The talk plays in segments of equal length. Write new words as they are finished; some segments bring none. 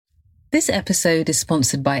This episode is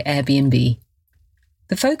sponsored by Airbnb.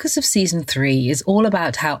 The focus of Season 3 is all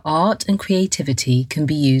about how art and creativity can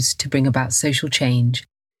be used to bring about social change,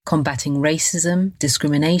 combating racism,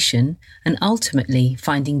 discrimination, and ultimately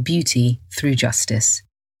finding beauty through justice.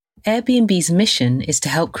 Airbnb's mission is to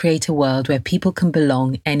help create a world where people can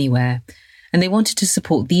belong anywhere, and they wanted to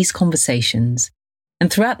support these conversations.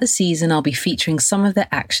 And throughout the season, I'll be featuring some of their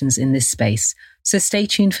actions in this space, so stay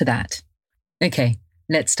tuned for that. Okay,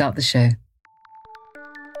 let's start the show.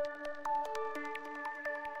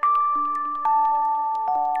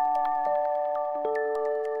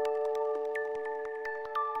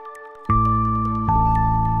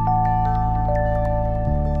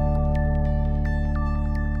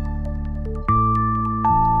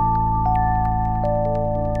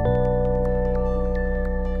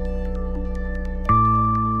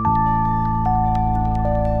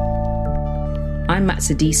 I'm Mat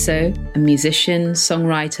Sadiso, a musician,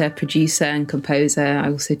 songwriter, producer and composer.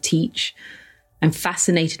 I also teach. I'm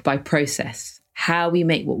fascinated by process, how we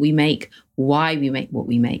make what we make, why we make what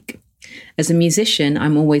we make. As a musician,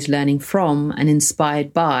 I'm always learning from and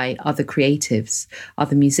inspired by other creatives,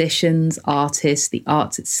 other musicians, artists, the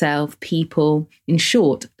arts itself, people. In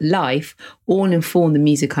short, life all inform the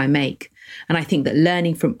music I make. And I think that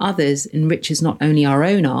learning from others enriches not only our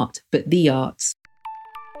own art, but the arts.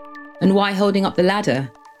 And why holding up the ladder?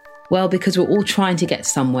 Well, because we're all trying to get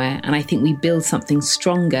somewhere, and I think we build something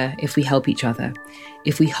stronger if we help each other,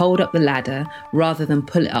 if we hold up the ladder rather than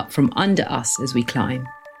pull it up from under us as we climb.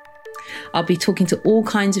 I'll be talking to all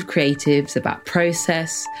kinds of creatives about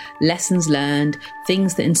process, lessons learned,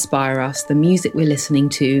 things that inspire us, the music we're listening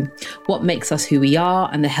to, what makes us who we are,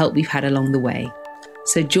 and the help we've had along the way.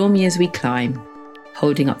 So join me as we climb,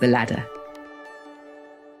 holding up the ladder.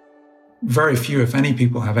 Very few, if any,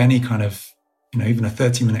 people have any kind of, even a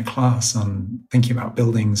 30-minute class on thinking about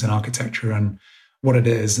buildings and architecture and what it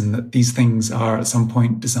is, and that these things are at some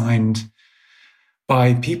point designed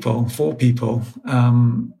by people, for people,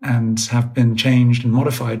 and have been changed and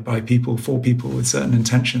modified by people, for people with certain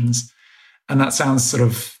intentions. And that sounds sort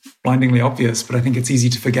of blindingly obvious, but I think it's easy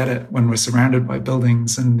to forget it when we're surrounded by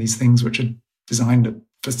buildings and these things which are designed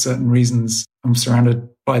for certain reasons. I'm surrounded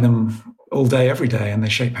by them all day, every day, and they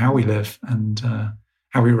shape how we live and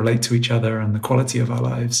how we relate to each other and the quality of our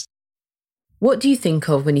lives. What do you think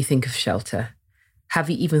of when you think of shelter? Have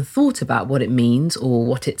you even thought about what it means or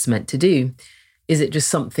what it's meant to do? Is it just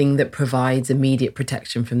something that provides immediate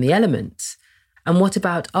protection from the elements? And what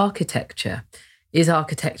about architecture? Is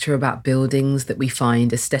architecture about buildings that we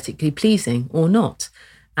find aesthetically pleasing or not?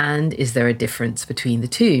 And is there a difference between the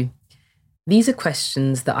two? These are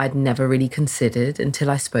questions that I'd never really considered until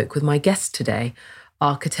I spoke with my guest today,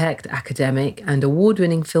 architect, academic, and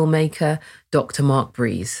award-winning filmmaker, Dr. Mark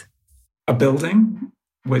Breeze. A building,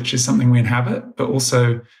 which is something we inhabit, but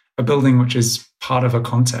also a building which is part of a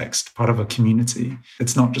context, part of a community.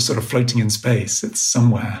 It's not just sort of floating in space. It's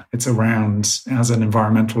somewhere. It's around. It has an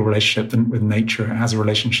environmental relationship with nature. It has a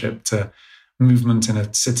relationship to movement in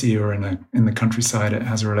a city or in the countryside. It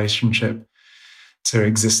has a relationship to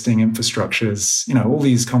existing infrastructures, all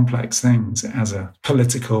these complex things. It has a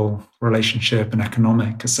political relationship, an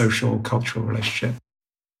economic, a social, cultural relationship.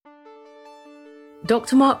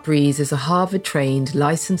 Dr. Mark Breeze is a Harvard-trained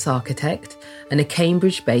licensed architect and a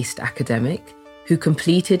Cambridge-based academic who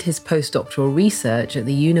completed his postdoctoral research at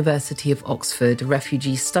the University of Oxford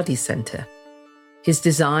Refugee Studies Centre. His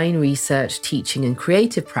design, research, teaching and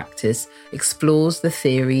creative practice explores the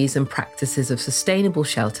theories and practices of sustainable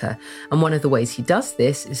shelter, and one of the ways he does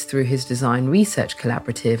this is through his design research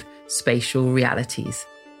collaborative, Spatial Realities.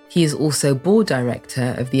 He is also board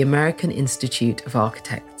director of the American Institute of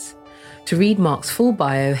Architects. To read Mark's full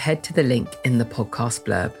bio, head to the link in the podcast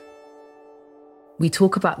blurb. We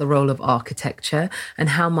talk about the role of architecture and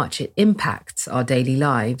how much it impacts our daily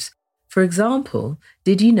lives. For example,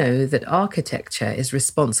 did you know that architecture is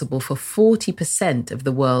responsible for 40% of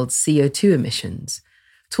the world's CO2 emissions?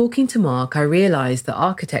 Talking to Mark, I realised that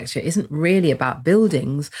architecture isn't really about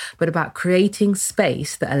buildings, but about creating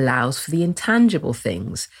space that allows for the intangible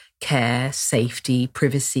things: care, safety,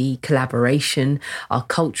 privacy, collaboration, our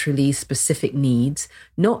culturally specific needs,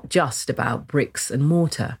 not just about bricks and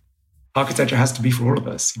mortar. Architecture has to be for all of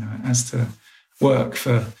us. It has to work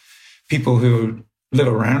for people who live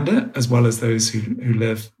around it, as well as those who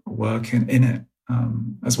live or work in it,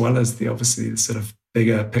 as well as the sort of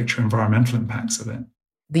bigger picture environmental impacts of it.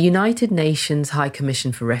 The United Nations High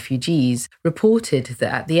Commission for Refugees reported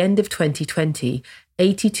that at the end of 2020,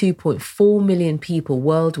 82.4 million people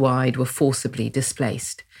worldwide were forcibly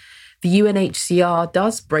displaced. The UNHCR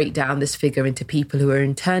does break down this figure into people who are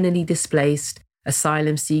internally displaced,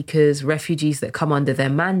 asylum seekers, refugees that come under their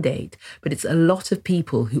mandate, but it's a lot of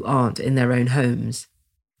people who aren't in their own homes.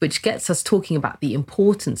 Which gets us talking about the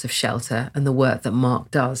importance of shelter and the work that Mark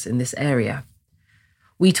does in this area.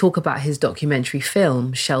 We talk about his documentary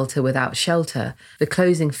film, Shelter Without Shelter, the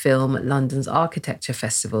closing film at London's Architecture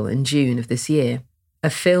Festival in June of this year. A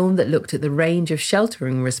film that looked at the range of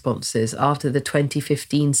sheltering responses after the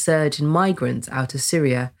 2015 surge in migrants out of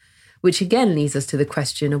Syria, which again leads us to the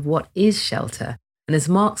question of what is shelter? And as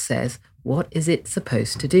Mark says, what is it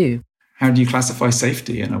supposed to do? How do you classify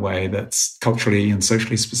safety in a way that's culturally and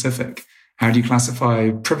socially specific? How do you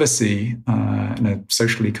classify privacy in a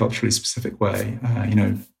socially, culturally specific way?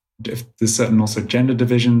 If there's certain also gender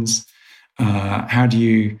divisions, how do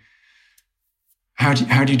you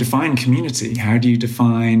define community? How do you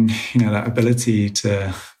define that ability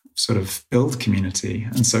to sort of build community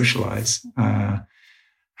and socialize?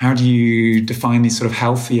 How do you define these sort of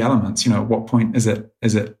healthy elements? At what point is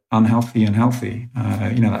it unhealthy and healthy?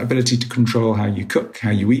 That ability to control how you cook, how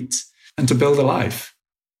you eat, and to build a life.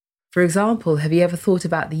 For example, have you ever thought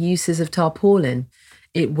about the uses of tarpaulin?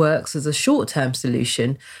 It works as a short-term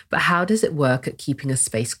solution, but how does it work at keeping a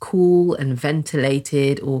space cool and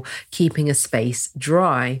ventilated or keeping a space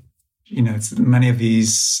dry? Many of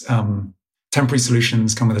these temporary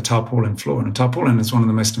solutions come with a tarpaulin floor, and a tarpaulin is one of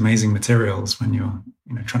the most amazing materials when you're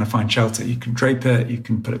trying to find shelter. You can drape it, you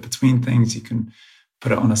can put it between things, you can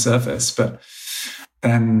put it on a surface, but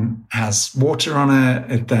then has water on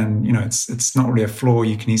it. It then, it's not really a floor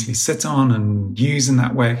you can easily sit on and use in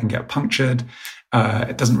that way. It can get punctured.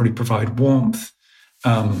 It doesn't really provide warmth.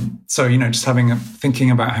 So just thinking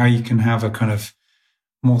about how you can have a kind of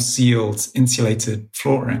more sealed, insulated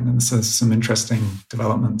flooring. And so there's some interesting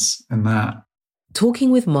developments in that. Talking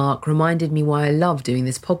with Mark reminded me why I love doing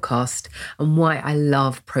this podcast and why I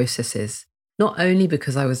love processes. Not only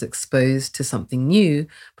because I was exposed to something new,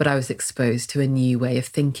 but I was exposed to a new way of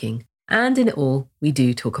thinking. And in it all, we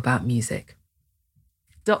do talk about music.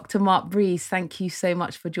 Dr. Mark Breeze, thank you so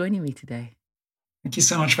much for joining me today. Thank you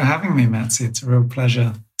so much for having me, Matsy. It's a real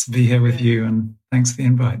pleasure to be here with you, and thanks for the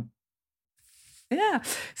invite. Yeah.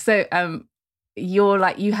 So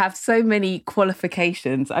you have so many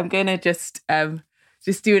qualifications. I'm going to just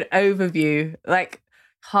do an overview, like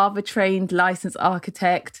Harvard-trained licensed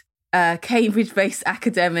architect, Cambridge-based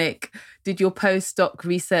academic, did your postdoc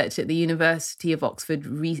research at the University of Oxford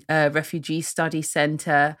Refugee Study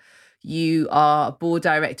Centre. You are board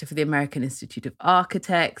director for the American Institute of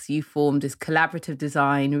Architects. You formed this collaborative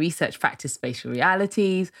design research practice, Spatial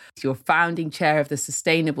Realities. You're founding chair of the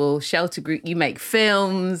Sustainable Shelter Group. You make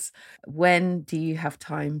films. When do you have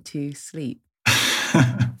time to sleep?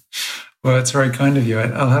 Well, it's very kind of you.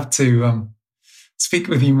 I'll have to speak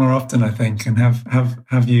with you more often, I think, and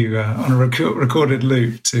have you on a recorded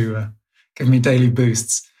loop to give me daily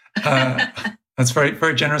boosts. That's very,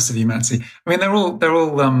 very generous of you, Matsy. I mean, they're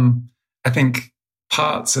all I think,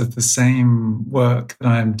 parts of the same work that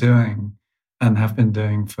I'm doing and have been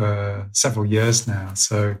doing for several years now.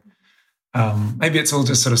 So maybe it's all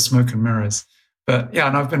just sort of smoke and mirrors. But yeah,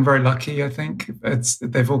 and I've been very lucky, I think.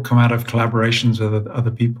 They've all come out of collaborations with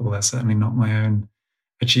other people. They're certainly not my own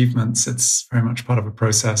achievements. It's very much part of a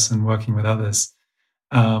process and working with others.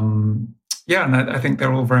 And I think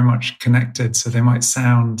they're all very much connected. So they might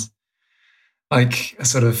sound like a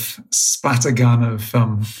sort of splattergun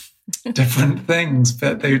of different things,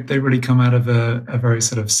 but they really come out of a very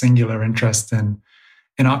sort of singular interest in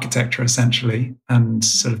architecture, essentially, and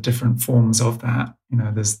sort of different forms of that.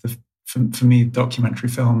 There's for me, documentary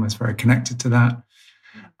film is very connected to that,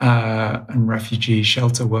 and refugee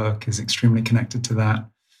shelter work is extremely connected to that,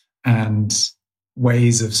 and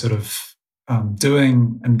ways of sort of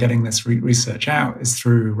doing and getting this research out is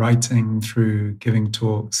through writing, through giving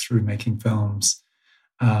talks, through making films,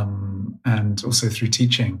 and also through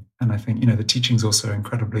teaching. And I think, the teaching's also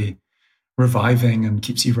incredibly reviving and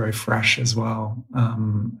keeps you very fresh as well,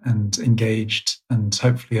 and engaged, and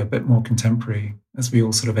hopefully a bit more contemporary as we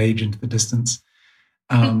all sort of age into the distance.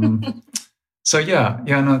 So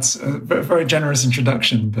it's a very generous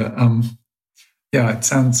introduction, but it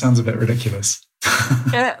sounds a bit ridiculous.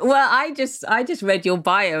 Well, I just read your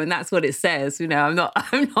bio, and that's what it says. I'm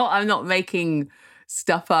not making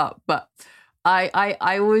stuff up, but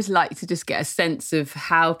I always like to just get a sense of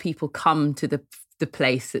how people come to the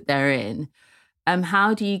place that they're in.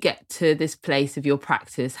 How do you get to this place of your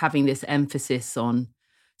practice, having this emphasis on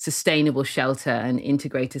sustainable shelter and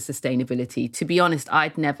integrated sustainability? To be honest,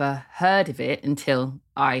 I'd never heard of it until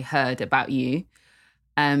I heard about you.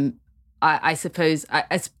 I suppose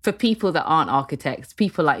as for people that aren't architects,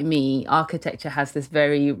 people like me, architecture has this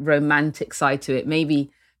very romantic side to it,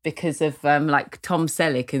 maybe because of like Tom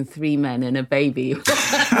Selleck in Three Men and a Baby.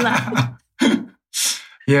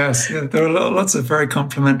 Yes, yeah, there are lots of very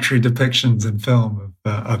complimentary depictions in film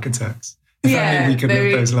of architects. If only we could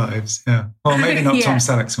live those lives. Yeah. Well, maybe not Tom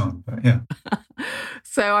Selleck's one, but yeah.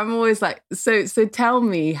 So I'm always like, so tell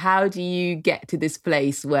me, how do you get to this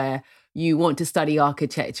place where you want to study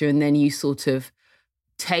architecture and then you sort of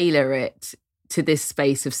tailor it to this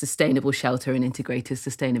space of sustainable shelter and integrated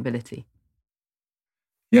sustainability?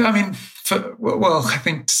 Yeah, I mean, I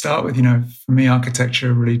think to start with, for me,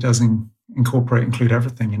 architecture really does include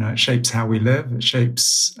everything. It shapes how we live. It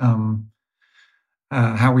shapes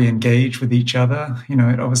how we engage with each other.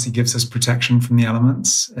 It obviously gives us protection from the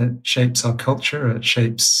elements. It shapes our culture. It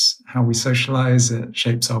shapes how we socialize. It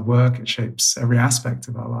shapes our work. It shapes every aspect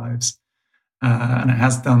of our lives. And it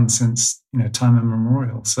has done since, time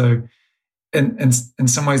immemorial. So in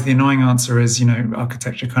some ways, the annoying answer is,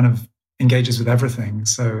 architecture kind of engages with everything.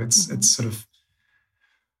 So it's sort of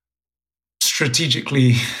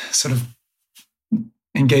strategically sort of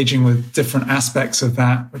engaging with different aspects of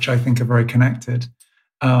that, which I think are very connected.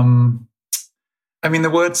 I mean,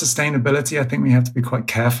 the word sustainability, I think we have to be quite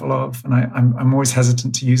careful of, and I'm always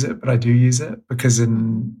hesitant to use it, but I do use it because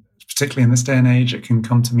particularly in this day and age, it can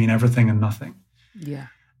come to mean everything and nothing. Yeah.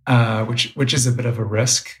 Which is a bit of a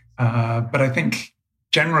risk. But I think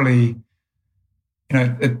generally,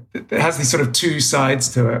 it has these sort of two sides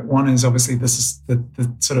to it. One is obviously this is the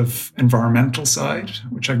sort of environmental side,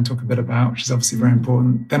 which I can talk a bit about, which is obviously very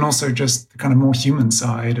important. Then also just the kind of more human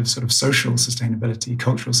side of sort of social sustainability,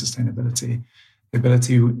 cultural sustainability, the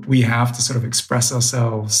ability we have to sort of express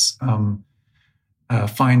ourselves,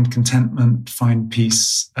 find contentment, find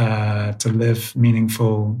peace, to live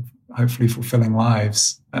meaningful, hopefully fulfilling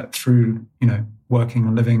lives through, working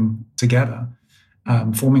and living together.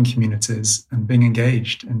 Forming communities and being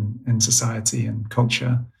engaged in society and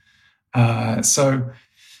culture. So,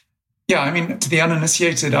 I mean, to the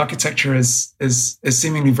uninitiated, architecture is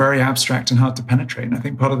seemingly very abstract and hard to penetrate. And I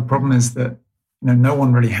think part of the problem is that no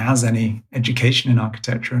one really has any education in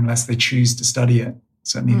architecture unless they choose to study it.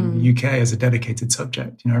 Certainly in the UK as a dedicated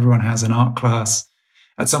subject. Everyone has an art class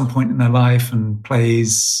at some point in their life and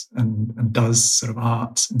plays and does sort of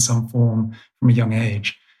art in some form from a young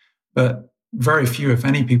age. But very few, if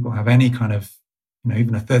any, people have any kind of,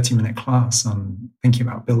 even a 30-minute class on thinking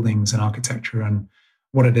about buildings and architecture and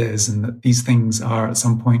what it is, and that these things are at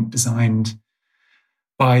some point designed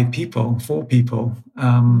by people, for people,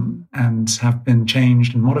 and have been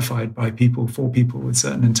changed and modified by people, for people with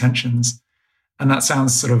certain intentions. And that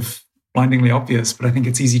sounds sort of blindingly obvious, but I think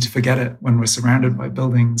it's easy to forget it when we're surrounded by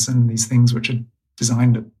buildings and these things which are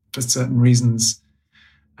designed for certain reasons.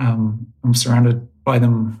 I'm surrounded by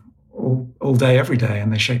them all day, every day,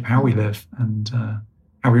 and they shape how we live and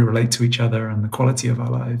how we relate to each other and the quality of our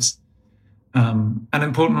lives. And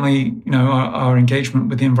importantly, our engagement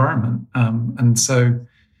with the environment. And so,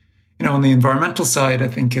 on the environmental side, I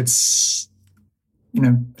think it's,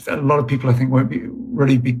 a lot of people, I think, won't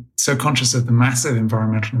really be so conscious of the massive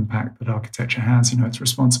environmental impact that architecture has. It's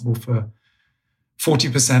responsible for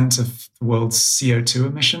 40% of the world's CO2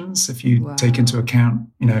 emissions. If you take into account,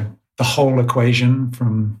 the whole equation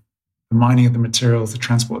from the mining of the materials, the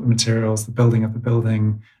transport of the materials, the building of the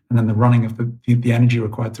building, and then the running of the energy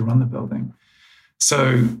required to run the building.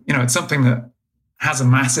 So, it's something that has a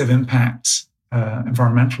massive impact,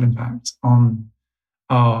 environmental impact on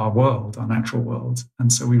our world, our natural world.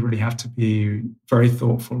 And so we really have to be very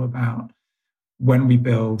thoughtful about when we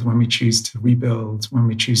build, when we choose to rebuild, when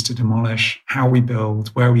we choose to demolish, how we build,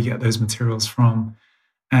 where we get those materials from,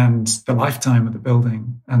 and the lifetime of the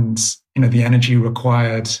building and, the energy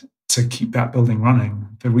required to keep that building running,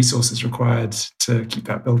 the resources required to keep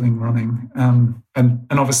that building running. And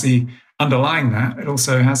obviously underlying that, it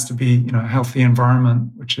also has to be, a healthy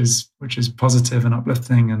environment, which is positive and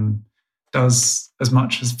uplifting and does as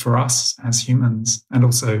much as for us as humans and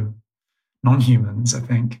also non-humans, I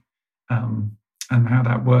think, and how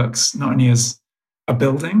that works, not only as a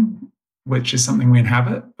building, which is something we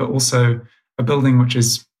inhabit, but also a building which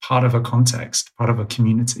is part of a context, part of a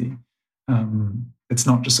community. It's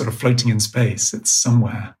not just sort of floating in space. It's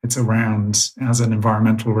somewhere. It's around. It has an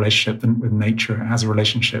environmental relationship with nature. It has a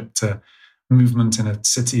relationship to movement in a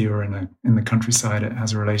city or in the countryside. It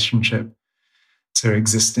has a relationship to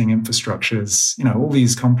existing infrastructures. All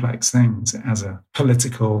these complex things. It has a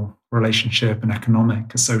political relationship, an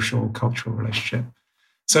economic, a social, cultural relationship.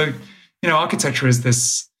 So, architecture is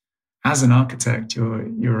this. As an architect,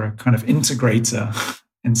 you're a kind of integrator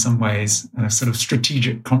in some ways, and a sort of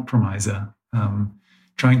strategic compromiser.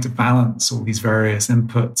 Trying to balance all these various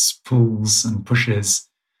inputs, pulls, and pushes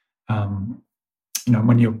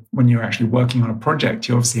when you're actually working on a project,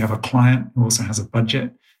 you obviously have a client who also has a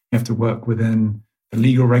budget. You have to work within the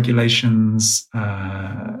legal regulations,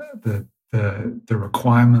 the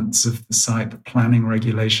requirements of the site, the planning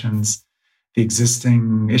regulations, the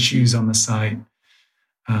existing issues on the site,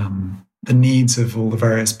 the needs of all the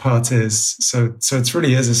various parties. So it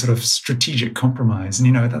really is a sort of strategic compromise,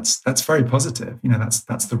 and that's very positive.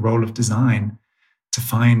 That's the role of design, to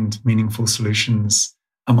find meaningful solutions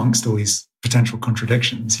amongst all these potential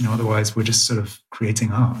contradictions. Otherwise we're just sort of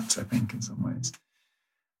creating art, I think, in some ways.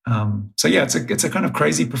 So yeah, it's a kind of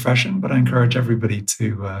crazy profession, but I encourage everybody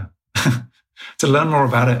to to learn more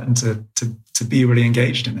about it and to be really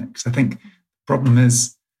engaged in it. Because I think the problem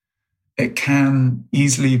is it can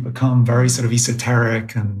easily become very sort of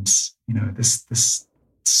esoteric and this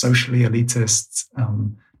socially elitist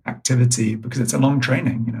activity, because it's a long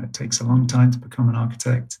training. It takes a long time to become an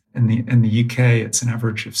architect. In the UK, it's an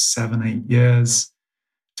average of 7-8 years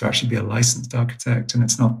to actually be a licensed architect, and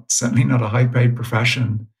it's certainly not a high-paid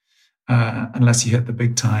profession unless you hit the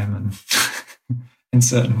big time and in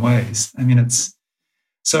certain ways. I mean,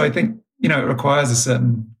 so I think it requires a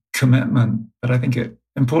certain commitment, but I think it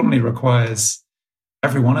importantly requires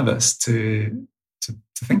every one of us to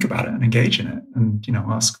think about it and engage in it, and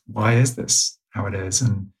ask, why is this how it is,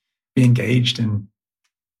 and be engaged in,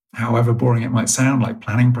 however boring it might sound, like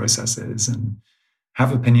planning processes, and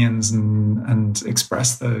have opinions and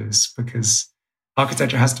express those, because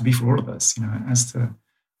architecture has to be for all of us. It has to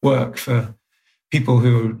work for people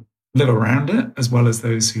who live around it, as well as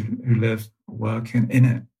those who live, work in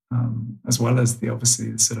it, as well as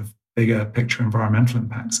obviously the sort of bigger picture environmental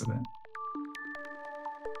impacts of it.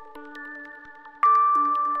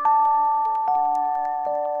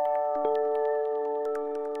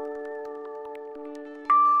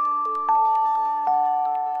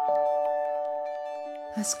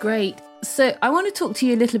 That's great. So I want to talk to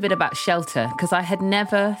you a little bit about shelter, because I had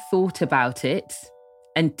never thought about it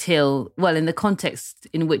until, in the context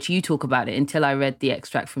in which you talk about it, until I read the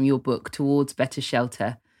extract from your book, Towards Better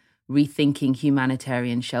Shelter, Rethinking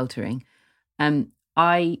Humanitarian Sheltering.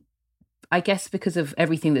 I guess because of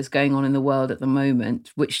everything that's going on in the world at the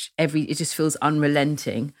moment, it just feels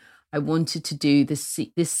unrelenting, I wanted to do this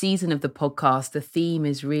season of the podcast. The theme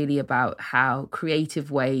is really about how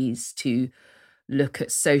creative ways to look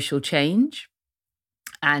at social change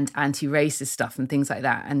and anti-racist stuff and things like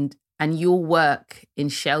that. And your work in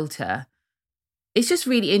shelter, it's just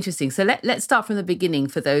really interesting. So let's start from the beginning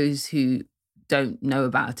for those who don't know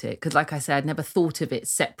about it. Because like I said, I'd never thought of it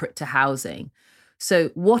separate to housing. So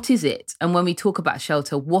what is it? And when we talk about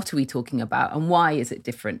shelter, what are we talking about? And why is it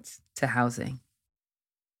different to housing?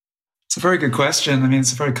 It's a very good question. I mean,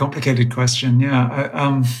 it's a very complicated question. Yeah.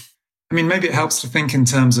 I mean, maybe it helps to think in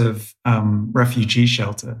terms of refugee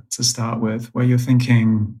shelter to start with, where you're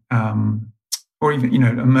thinking, or even,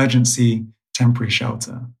 emergency temporary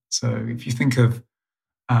shelter. So if you think of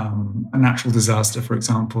a natural disaster, for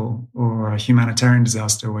example, or a humanitarian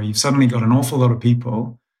disaster where you've suddenly got an awful lot of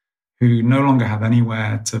people who no longer have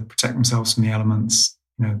anywhere to protect themselves from the elements,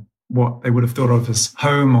 what they would have thought of as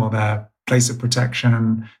home or their place of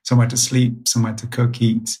protection, somewhere to sleep, somewhere to cook,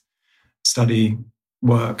 eat, study,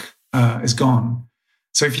 work, is gone.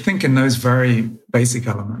 So if you think in those very basic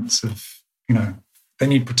elements of, they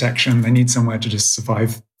need protection, they need somewhere to just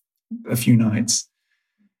survive a few nights,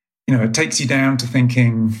 it takes you down to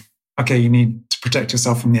thinking, okay, you need to protect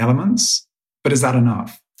yourself from the elements, but is that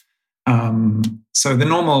enough? So the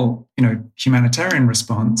normal, humanitarian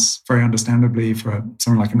response, very understandably for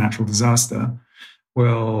something like a natural disaster,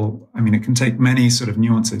 it can take many sort of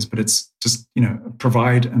nuances, but it's just,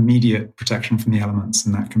 provide immediate protection from the elements.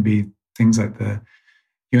 And that can be things like the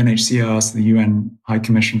UNHCR, so the UN High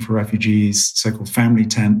Commission for Refugees, so-called family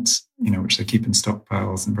tents, which they keep in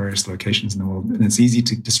stockpiles in various locations in the world. And it's easy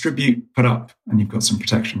to distribute, put up, and you've got some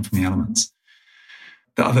protection from the elements.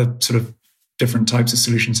 The other sort of different types of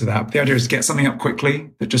solutions to that, but the idea is to get something up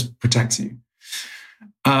quickly that just protects you.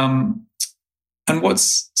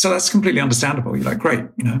 So that's completely understandable. You're like, great,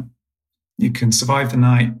 you can survive the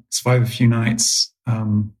night, survive a few nights,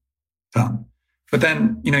 done. But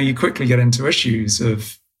then, you quickly get into issues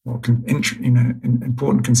of,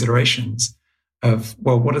 important considerations of,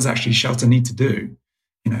 what does actually shelter need to do?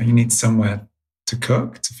 You need somewhere to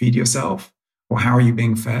cook, to feed yourself, or how are you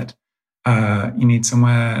being fed? You need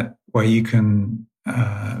somewhere where you can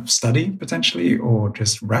study potentially, or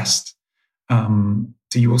just rest.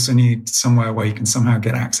 Do you also need somewhere where you can somehow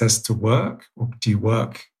get access to work, or do you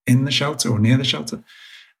work in the shelter or near the shelter?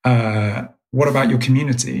 What about your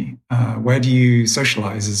community? Where do you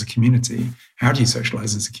socialize as a community? How do you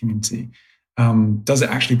socialize as a community? Does it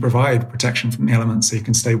actually provide protection from the elements so you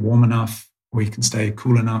can stay warm enough or you can stay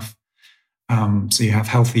cool enough? So you have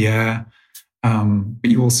healthy air, but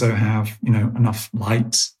you also have, enough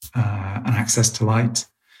light and access to light.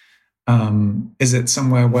 Is it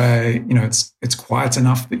somewhere where, it's quiet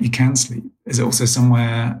enough that you can sleep? Is it also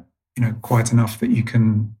somewhere, quiet enough that you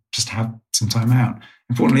can just have some time out?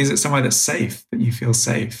 Importantly, is it somewhere that's safe, that you feel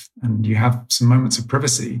safe and you have some moments of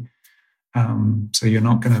privacy? So you're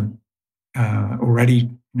not going to already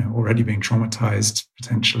being traumatized,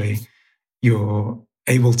 potentially, you're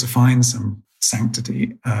able to find some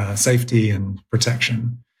sanctity, safety and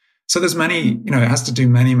protection. So there's many, it has to do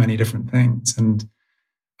many, many different things. And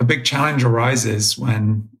a big challenge arises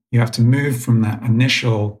when you have to move from that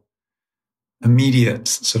initial, immediate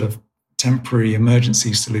sort of temporary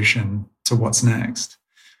emergency solution to what's next.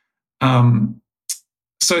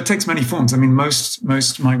 So it takes many forms. I mean, most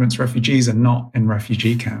migrants, refugees are not in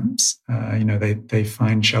refugee camps. They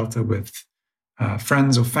find shelter with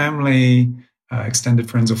friends or family, extended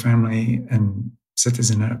friends or family, and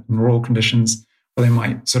cities in rural conditions, where they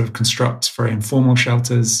might sort of construct very informal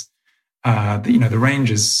shelters. The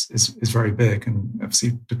range is very big, and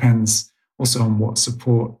obviously depends also on what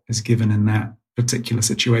support is given in that particular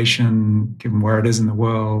situation, given where it is in the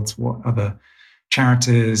world, what other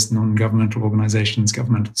charities, non-governmental organizations,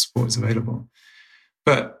 governmental support is available.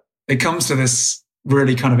 But it comes to this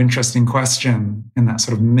really kind of interesting question in that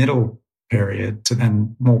sort of middle period to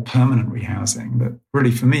then more permanent rehousing that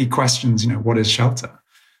really, for me, questions, what is shelter?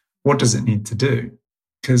 What does it need to do?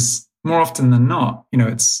 Because more often than not,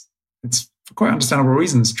 it's for quite understandable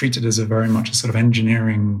reasons treated as a very much a sort of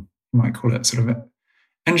engineering, you might call it sort of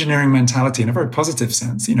engineering mentality in a very positive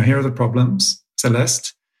sense. Here are the problems, it's a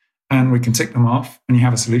list, and we can tick them off and you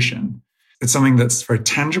have a solution. It's something that's very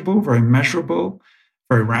tangible, very measurable,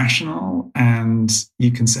 very rational. And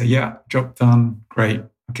you can say, yeah, job done, great,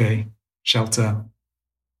 okay, shelter,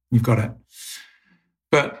 you've got it.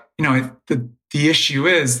 But, the issue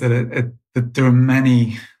is that that there are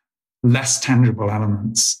many less tangible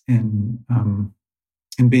elements in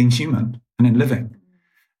being human and in living.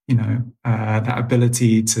 That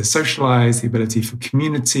ability to socialize, the ability for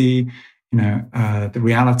community, the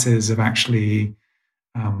realities of actually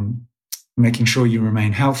making sure you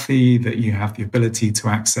remain healthy, that you have the ability to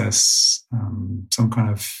access some kind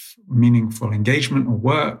of meaningful engagement or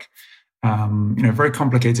work, very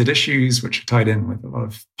complicated issues which are tied in with a lot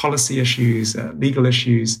of policy issues, legal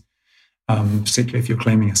issues, particularly if you're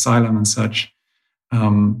claiming asylum and such.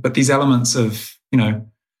 But these elements of,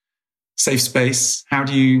 safe space, how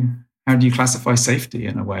do you classify safety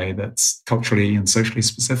in a way that's culturally and socially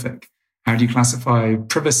specific? How do you classify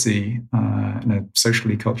privacy in a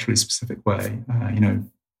socially, culturally specific way?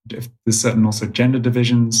 If there's certain also gender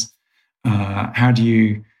divisions, how do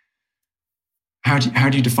you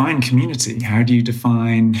define community? How do you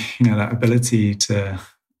define that ability to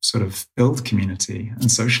sort of build community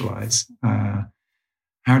and socialize?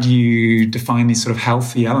 How do you define these sort of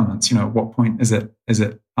healthy elements? At what point is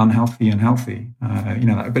it unhealthy and healthy?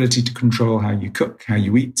 That ability to control how you cook, how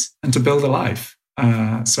you eat, and to build a life.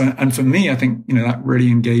 And for me, I think, that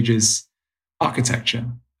really engages architecture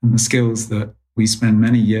and the skills that we spend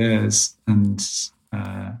many years and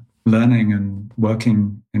learning and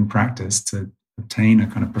working in practice to obtain a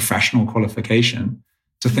kind of professional qualification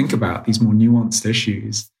to think about these more nuanced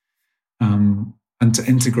issues, and to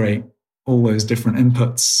integrate all those different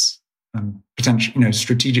inputs and potentially,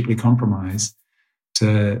 strategically compromise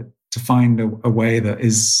to find a way that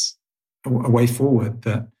is a way forward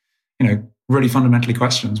that, really fundamentally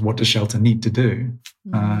questions what does shelter need to do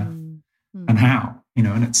and how,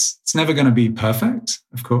 and it's never going to be perfect,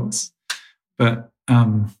 of course, but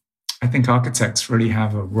I think architects really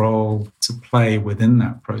have a role to play within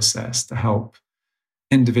that process to help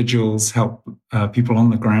individuals, help people on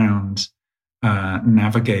the ground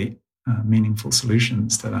navigate meaningful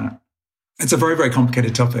solutions to that. It's a very, very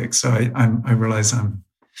complicated topic. So I realize I'm,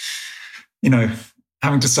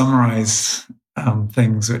 having to summarize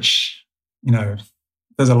things which,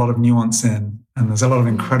 there's a lot of nuance in, and there's a lot of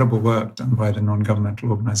incredible work done by the non-governmental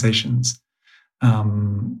organizations,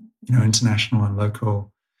 international and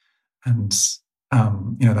local. And,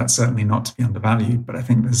 that's certainly not to be undervalued, but I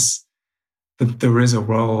think there is a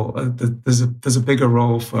role, there's a bigger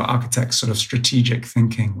role for architects' sort of strategic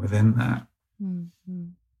thinking within that.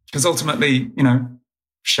 Because ultimately,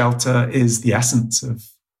 shelter is the essence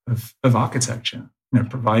of architecture,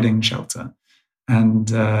 providing shelter.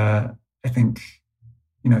 And I think,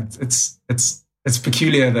 it's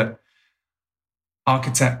peculiar that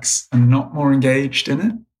architects are not more engaged in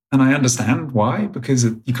it. And I understand why, because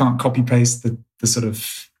you can't copy paste the sort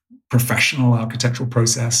of professional architectural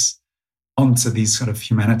process onto these sort of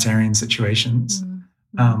humanitarian situations,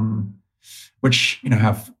 which,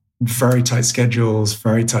 have very tight schedules,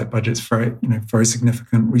 very tight budgets, very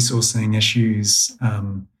significant resourcing issues.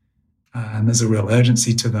 And there's a real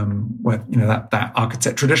urgency to them where,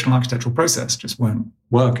 that traditional architectural process just won't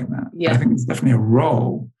work in that. Yeah. But I think there's definitely a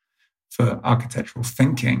role for architectural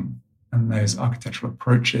thinking and those architectural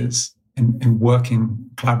approaches in working,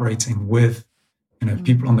 collaborating with,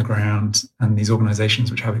 people on the ground and these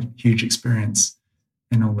organizations which have a huge experience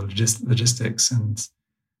in all the logistics and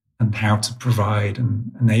how to provide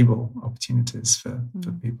and enable opportunities for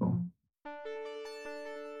people.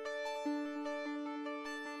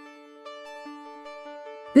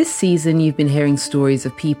 This season, you've been hearing stories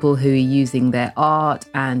of people who are using their art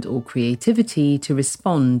and or creativity to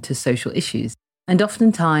respond to social issues. And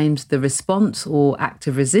oftentimes, the response or act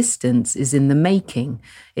of resistance is in the making.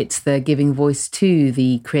 It's the giving voice to,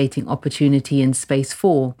 the creating opportunity and space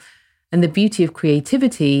for. And the beauty of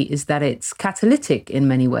creativity is that it's catalytic in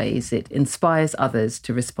many ways. It inspires others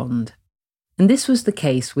to respond. And this was the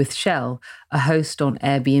case with Shell, a host on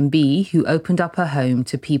Airbnb who opened up her home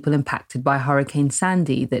to people impacted by Hurricane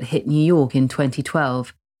Sandy that hit New York in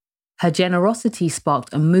 2012. Her generosity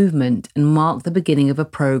sparked a movement and marked the beginning of a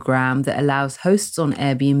program that allows hosts on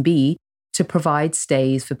Airbnb to provide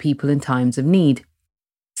stays for people in times of need.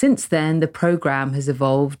 Since then, the program has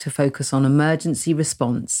evolved to focus on emergency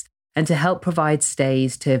response and to help provide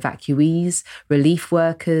stays to evacuees, relief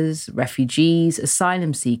workers, refugees,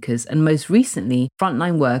 asylum seekers, and most recently,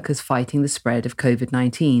 frontline workers fighting the spread of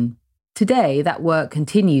COVID-19. Today, that work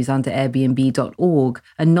continues under Airbnb.org,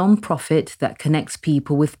 a non-profit that connects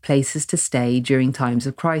people with places to stay during times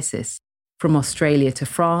of crisis. From Australia to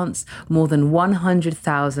France, more than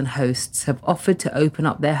 100,000 hosts have offered to open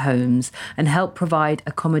up their homes and help provide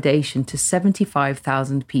accommodation to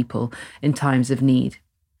 75,000 people in times of need.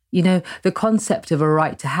 The concept of a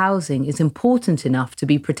right to housing is important enough to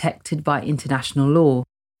be protected by international law.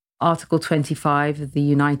 Article 25 of the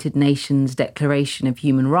United Nations Declaration of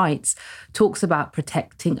Human Rights talks about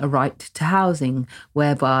protecting a right to housing,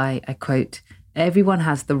 whereby, I quote, "Everyone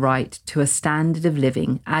has the right to a standard of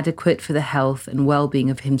living adequate for the health and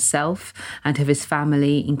well-being of himself and of his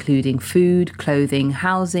family, including food, clothing,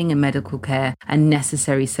 housing and medical care and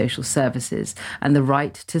necessary social services, and the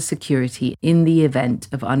right to security in the event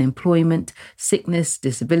of unemployment, sickness,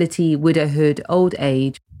 disability, widowhood, old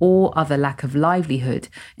age, or other lack of livelihood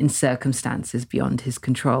in circumstances beyond his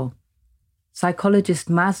control." Psychologist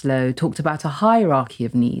Maslow talked about a hierarchy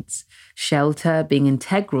of needs, shelter being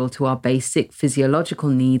integral to our basic physiological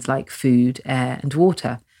needs like food, air, and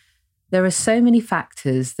water. There are so many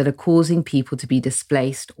factors that are causing people to be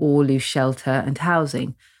displaced or lose shelter and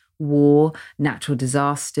housing: war, natural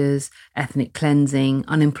disasters, ethnic cleansing,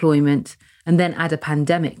 unemployment, and then add a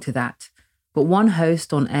pandemic to that. But one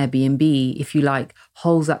host on Airbnb, if you like,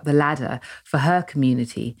 holds up the ladder for her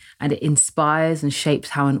community, and it inspires and shapes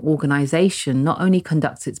how an organization not only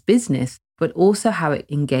conducts its business, but also how it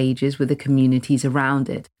engages with the communities around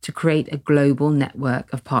it to create a global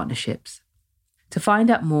network of partnerships. To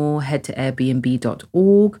find out more, head to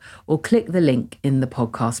airbnb.org or click the link in the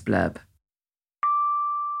podcast blurb.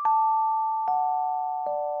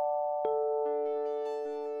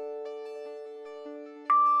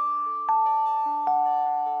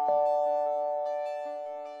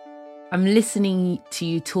 I'm listening to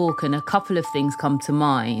you talk and a couple of things come to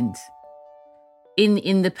mind.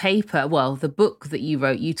 In the paper, the book that you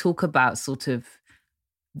wrote, you talk about sort of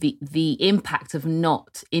the impact of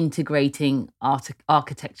not integrating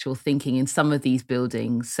architectural thinking in some of these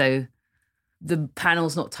buildings. So the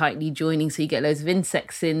panels not tightly joining, so you get loads of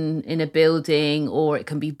insects in a building, or it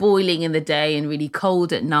can be boiling in the day and really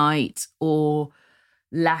cold at night, or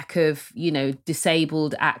lack of,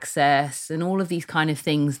 disabled access and all of these kind of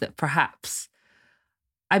things that perhaps,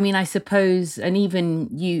 I suppose, and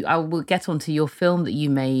even I will get onto your film that you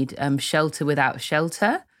made, Shelter Without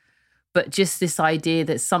Shelter, but just this idea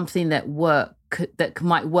that something that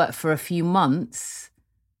might work for a few months,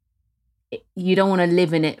 you don't want to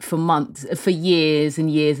live in it for years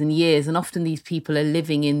and years and years. And often these people are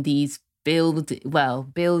living in these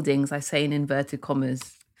buildings, I say in inverted commas,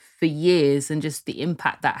 for years, and just the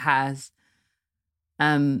impact that has.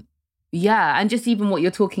 And just even what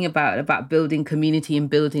you're talking about building community and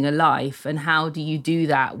building a life, and how do you do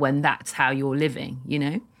that when that's how you're living,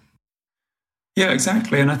 Yeah,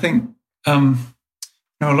 exactly. And I think, a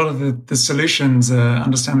lot of the solutions are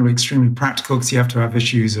understandably extremely practical, because you have to have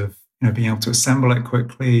issues of, being able to assemble it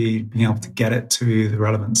quickly, being able to get it to the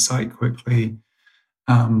relevant site quickly.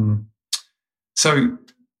 So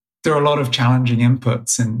there are a lot of challenging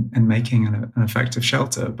inputs in making an effective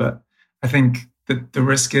shelter. But I think that the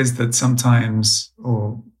risk is that sometimes,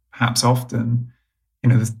 or perhaps often,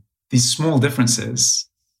 these small differences,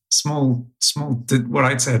 small, what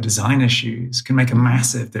I'd say are design issues, can make a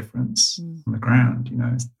massive difference on the ground.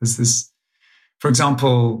 There's this, for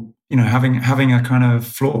example, having a kind of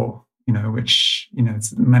floor, which,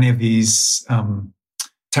 many of these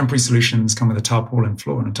temporary solutions come with a tarpaulin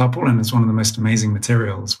floor. And a tarpaulin is one of the most amazing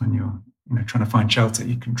materials when you're, trying to find shelter.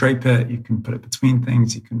 You can drape it, you can put it between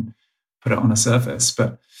things, you can put it on a surface,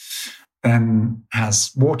 but then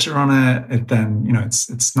has water on it. It then,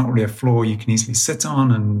 it's not really a floor you can easily sit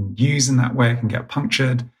on and use in that way. It can get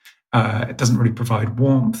punctured. It doesn't really provide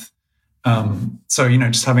warmth. So,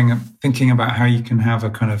 just thinking about how you can have a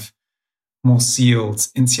kind of more sealed,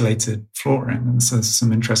 insulated flooring. And so there's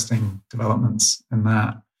some interesting developments in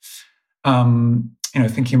that.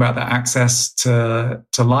 Thinking about the access to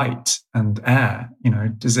light and air,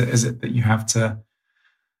 is it that you have to,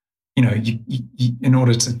 you in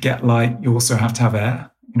order to get light, you also have to have air?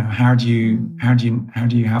 How do you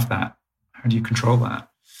have that? How do you control that?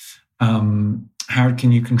 How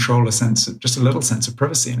can you control just a little sense of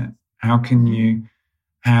privacy in it? How can you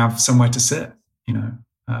have somewhere to sit?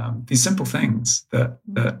 These simple things that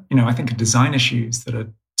I think are design issues, that are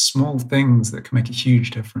small things that can make a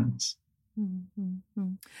huge difference.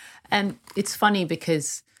 Mm-hmm. And it's funny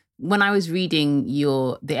because when I was reading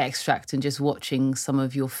the extract and just watching some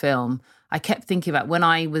of your film, I kept thinking about when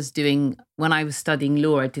I was studying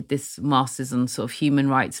law. I did this master's on sort of human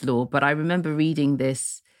rights law, but I remember reading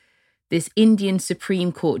this Indian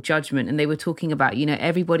Supreme Court judgment, and they were talking about,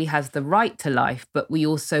 everybody has the right to life, but we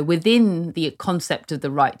also, within the concept of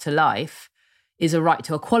the right to life, is a right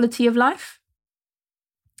to a quality of life.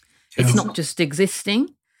 Yes. It's not just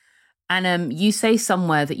existing. And you say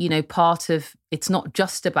somewhere that, part of, it's not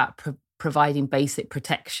just about providing basic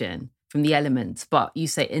protection from the elements, but you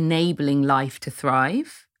say enabling life to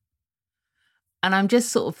thrive. And I'm just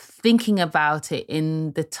sort of thinking about it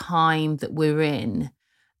in the time that we're in,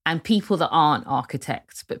 and people that aren't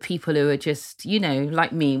architects, but people who are just,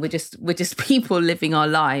 like me, we're just people living our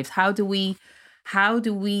lives. How do we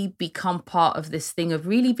become part of this thing of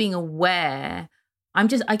really being aware? I'm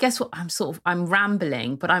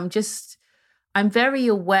rambling, but I'm very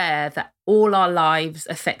aware that all our lives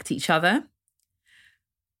affect each other.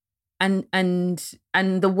 And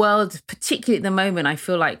the world, particularly at the moment, I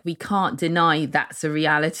feel like we can't deny that's a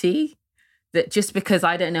reality. That just because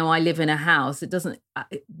I live in a house, it doesn't.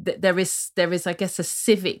 There is, I guess, a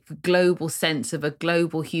civic global sense of a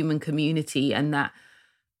global human community, and that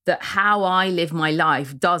how I live my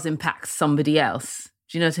life does impact somebody else.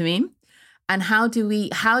 Do you know what I mean? And how do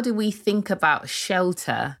we think about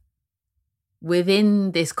shelter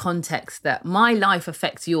within this context that my life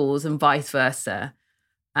affects yours and vice versa?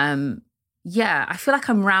 Yeah, I feel like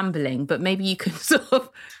I'm rambling, but maybe you can sort of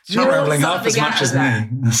not rambling half as much as me.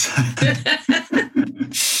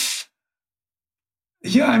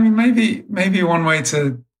 Yeah, I mean, maybe one way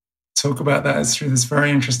to talk about that is through this very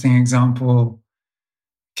interesting example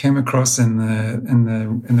came across in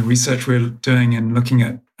the research we're doing and looking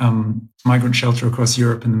at migrant shelter across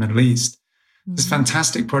Europe and the Middle East. Mm-hmm. This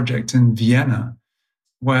fantastic project in Vienna,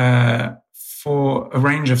 where for a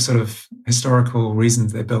range of sort of historical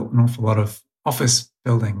reasons, they built an awful lot of office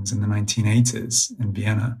buildings in the 1980s in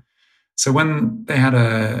Vienna. So when they had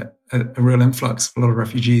a real influx of a lot of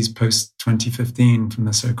refugees post 2015 from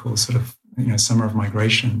the so-called sort of summer of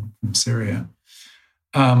migration from Syria,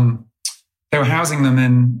 they were housing them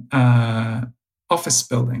in office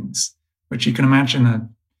buildings, which you can imagine are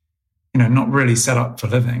not really set up for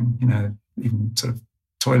living. Even sort of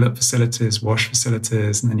toilet facilities, wash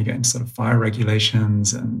facilities, and then you get into sort of fire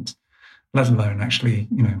regulations, and let alone actually,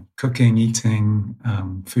 cooking, eating,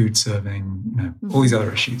 food serving, all these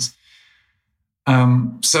other issues.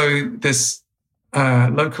 So this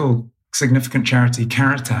local significant charity,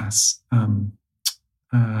 Caritas,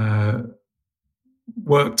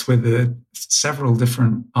 worked with several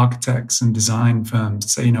different architects and design firms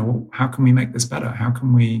to say, how can we make this better? How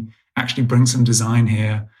can we actually bring some design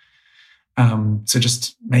here to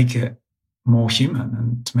just make it more human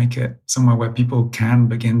and to make it somewhere where people can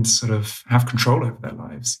begin to sort of have control over their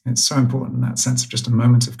lives? It's so important in that sense of just a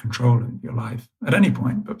moment of control of your life at any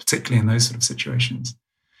point, but particularly in those sort of situations.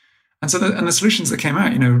 And so the solutions that came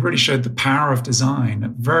out, really showed the power of design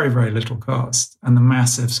at very, very little cost and the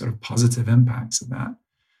massive sort of positive impacts of that.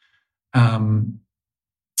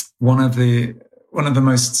 One of the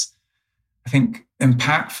most, I think,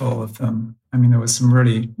 impactful of them, I mean, there was some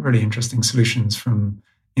really, really interesting solutions from,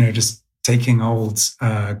 just taking old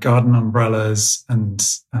garden umbrellas and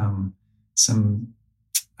some,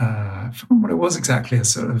 I forgot what it was exactly, a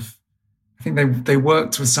sort of, I think they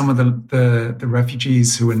worked with some of the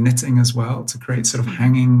refugees who were knitting as well to create sort of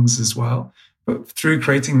hangings as well. But through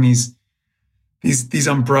creating these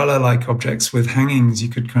umbrella-like objects with hangings, you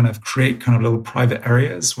could kind of create kind of little private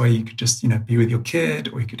areas where you could just, be with your kid,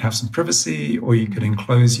 or you could have some privacy, or you could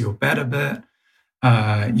enclose your bed a bit.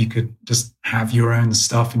 You could just have your own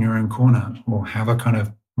stuff in your own corner, or have a kind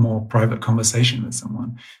of more private conversation with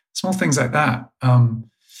someone. Small things like that.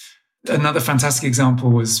 Another fantastic example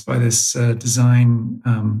was by this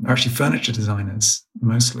actually furniture designers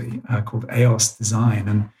mostly, called EOS Design.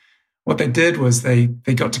 And what they did was they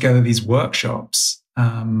got together these workshops,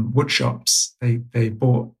 wood shops. They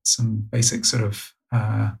bought some basic sort of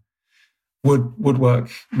woodwork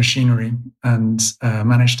machinery and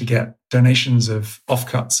managed to get donations of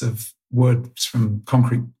offcuts of wood from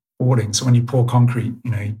concrete boarding. So when you pour concrete,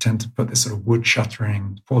 you tend to put this sort of wood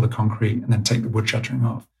shuttering, pour the concrete, and then take the wood shuttering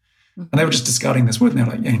off. And they were just discarding this wood, and they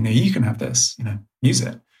were like, yeah, you can have this, use it.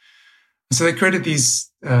 And so they created these,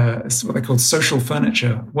 what they called social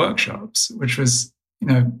furniture workshops, which was,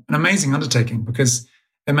 an amazing undertaking, because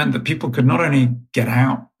it meant that people could not only get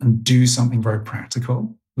out and do something very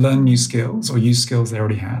practical, learn new skills or use skills they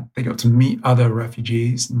already had. They got to meet other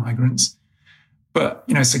refugees and migrants. But,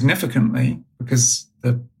 significantly, because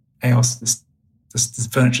the EOS, this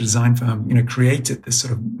furniture design firm, created this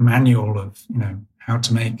sort of manual of, how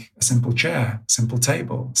to make a simple chair, a simple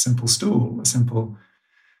table, a simple stool, a simple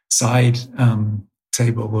side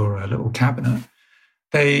table, or a little cabinet.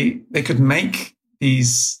 They could make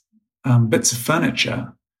these bits of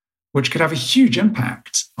furniture which could have a huge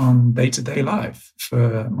impact on day-to-day life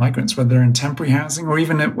for migrants, whether they're in temporary housing or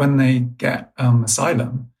even when they get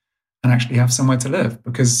asylum and actually have somewhere to live.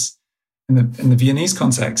 Because in the Viennese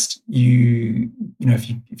context, if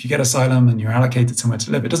you get asylum and you're allocated somewhere to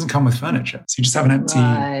live, it doesn't come with furniture. So you just have an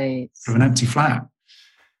empty flat.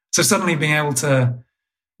 So suddenly being able to,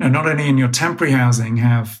 not only in your temporary housing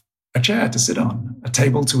have a chair to sit on, a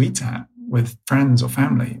table to eat at with friends or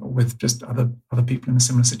family, or with just other people in a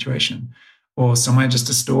similar situation, or somewhere just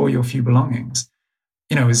to store your few belongings,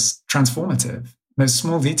 is transformative. Those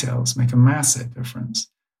small details make a massive difference,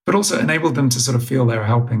 but also enable them to sort of feel they're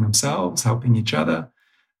helping themselves, helping each other.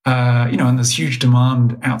 And there's huge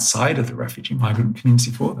demand outside of the refugee migrant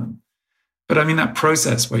community for them. But I mean, that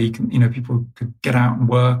process where you can, people could get out and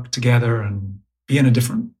work together and be in a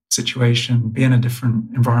different situation, be in a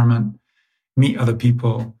different environment, meet other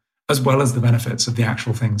people, as well as the benefits of the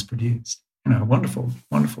actual things produced. A wonderful,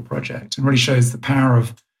 wonderful project, and really shows the power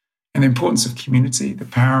of and the importance of community, the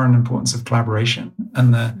power and importance of collaboration,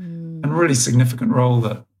 and and really significant role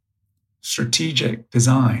that strategic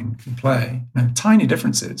design can play. Tiny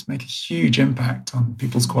differences make a huge impact on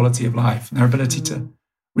people's quality of life and their ability to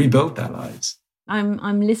rebuild their lives.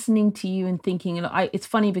 I'm listening to you and thinking, it's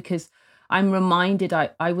funny because I'm reminded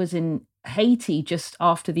I was in Haiti just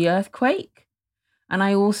after the earthquake, and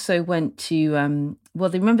I also went to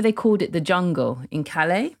remember they called it the jungle in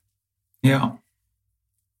Calais. Yeah.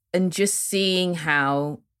 And just seeing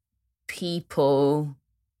how people,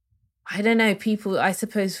 I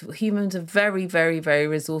suppose humans are very, very, very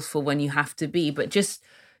resourceful when you have to be, but just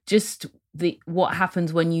what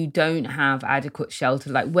happens when you don't have adequate shelter,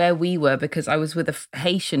 like where we were, because I was with a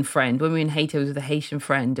Haitian friend. When we were in Haiti, I was with a Haitian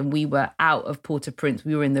friend, and we were out of Port-au-Prince.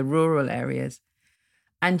 We were in the rural areas.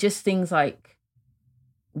 And just things like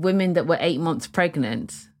women that were 8 months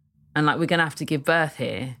pregnant and like, we're going to have to give birth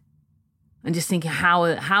here. And just thinking, how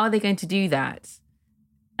are they going to do that?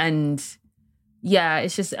 And yeah,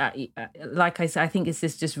 it's just, like I said, I think it's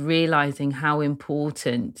just realizing how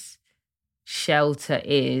important shelter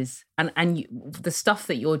is. And the stuff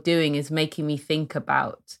that you're doing is making me think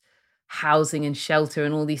about housing and shelter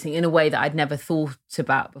and all these things in a way that I'd never thought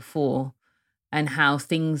about before. And how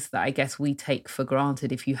things that I guess we take for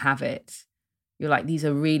granted, if you have it, you're like, these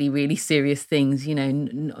are really, really serious things,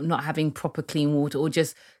 not having proper clean water, or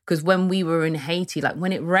just because when we were in Haiti, like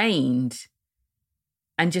when it rained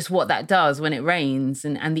and just what that does when it rains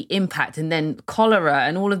and the impact, and then cholera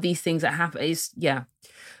and all of these things that happen is, yeah.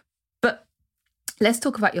 But let's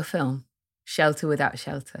talk about your film, Shelter Without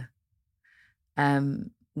Shelter,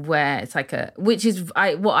 where it's like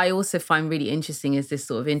what I also find really interesting is this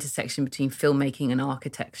sort of intersection between filmmaking and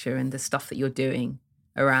architecture and the stuff that you're doing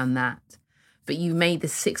around that. But you made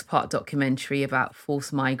this 6-part documentary about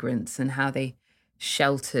forced migrants and how they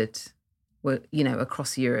sheltered,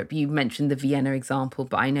 across Europe. You mentioned the Vienna example,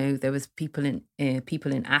 but I know there was people in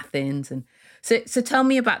Athens, and so tell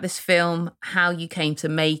me about this film, how you came to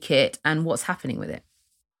make it, and what's happening with it.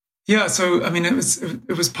 Yeah, so I mean, it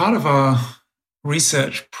was part of our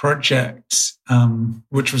research project,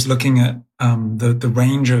 which was looking at the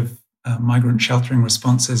range of migrant sheltering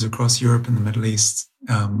responses across Europe and the Middle East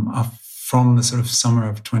from the sort of summer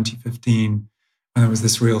of 2015, when there was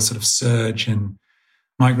this real sort of surge in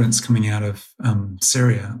migrants coming out of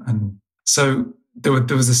Syria, and so there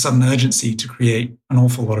was a sudden urgency to create an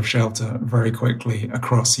awful lot of shelter very quickly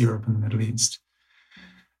across Europe and the Middle East.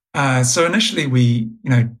 So initially,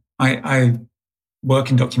 I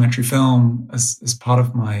work in documentary film as part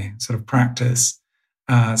of my sort of practice.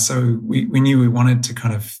 So we knew we wanted to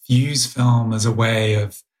kind of use film as a way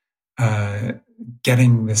of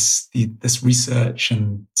getting this research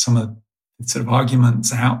and some of the sort of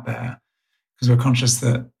arguments out there, because we're conscious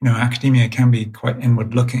that academia can be quite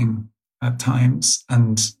inward looking at times,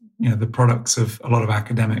 and the products of a lot of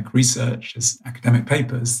academic research is academic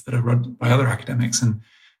papers that are read by other academics and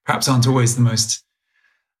perhaps aren't always the most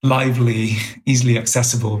lively, easily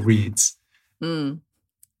accessible reads.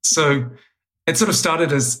 So it sort of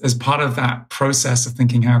started as part of that process of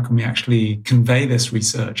thinking, how can we actually convey this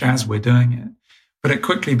research as we're doing it? But it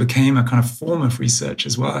quickly became a kind of form of research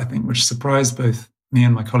as well, I think, which surprised both me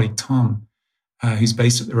and my colleague Tom, who's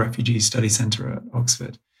based at the Refugee Study Centre at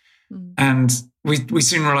Oxford. And we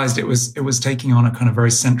soon realized it was taking on a kind of very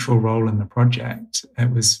central role in the project. It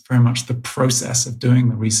was very much the process of doing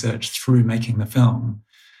the research through making the film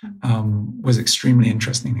was extremely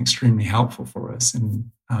interesting, extremely helpful for us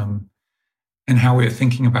in how we were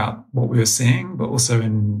thinking about what we were seeing, but also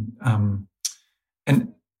in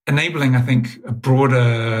enabling, I think, a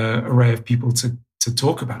broader array of people to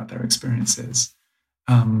talk about their experiences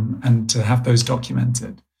and to have those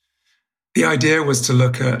documented. The idea was to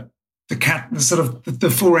look at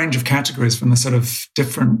the full range of categories from the sort of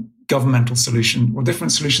different governmental solution or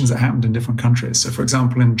different solutions that happened in different countries. So, for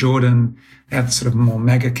example, in Jordan, they had sort of more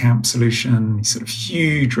mega camp solution, these sort of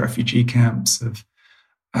huge refugee camps of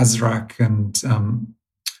Azraq and,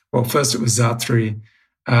 first it was Zatri,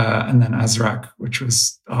 and then Azraq, which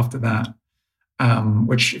was after that,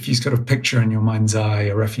 which if you sort of picture in your mind's eye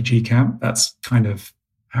a refugee camp, that's kind of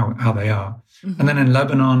how they are. Mm-hmm. And then in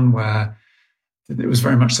Lebanon, where it was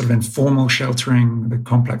very much sort of informal sheltering, the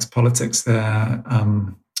complex politics there,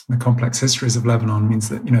 the complex histories of Lebanon means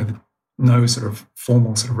that, no sort of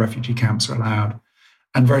formal sort of refugee camps are allowed,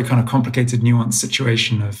 and very kind of complicated, nuanced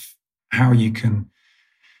situation of how you can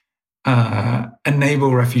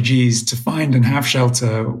enable refugees to find and have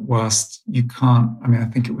shelter whilst you can't. I mean, I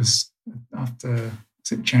think it was after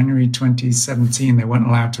January 2017, they weren't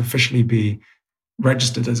allowed to officially be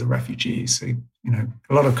registered as a refugee. So,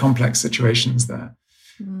 a lot of complex situations there.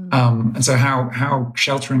 And so how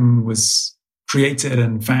sheltering was created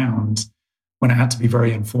and found when it had to be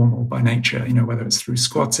very informal by nature, whether it's through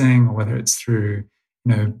squatting or whether it's through,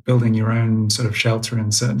 building your own sort of shelter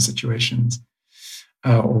in certain situations,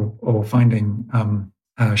 or finding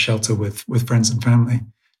shelter with friends and family.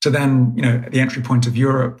 To then, at the entry point of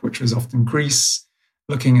Europe, which was often Greece,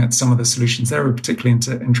 looking at some of the solutions there, we're particularly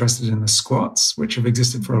interested in the squats, which have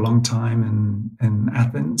existed for a long time in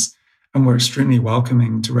Athens, and were extremely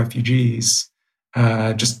welcoming to refugees,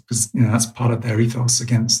 just because that's part of their ethos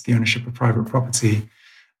against the ownership of private property,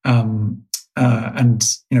 and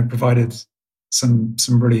provided some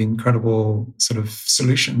really incredible sort of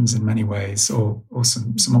solutions in many ways, or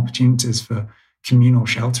some opportunities for communal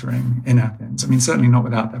sheltering in Athens. I mean, certainly not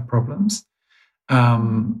without their problems.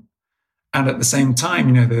 And at the same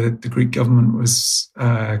time, the Greek government was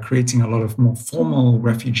creating a lot of more formal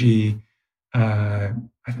refugee, I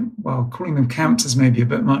think, calling them camps is maybe a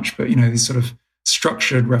bit much, but, these sort of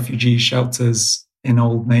structured refugee shelters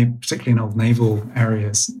particularly in old naval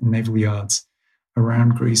areas, naval yards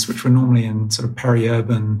around Greece, which were normally in sort of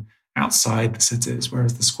peri-urban outside the cities,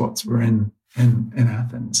 whereas the squats were in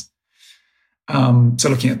Athens. So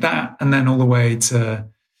looking at that, and then all the way to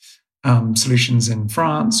solutions in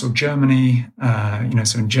France or Germany.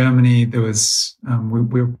 So in Germany, there was,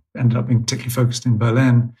 we ended up being particularly focused in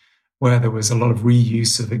Berlin, where there was a lot of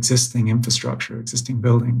reuse of existing infrastructure, existing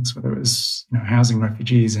buildings, whether it was, housing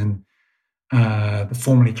refugees in the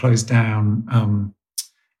formerly closed down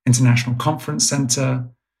International Conference Center,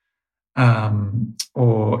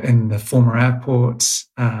 or in the former airport,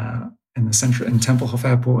 in Tempelhof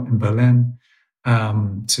Airport in Berlin,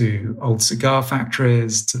 to old cigar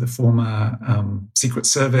factories, to the former Secret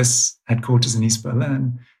Service headquarters in East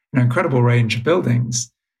Berlin, incredible range of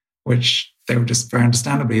buildings, which they were just very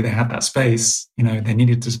understandably, they had that space, they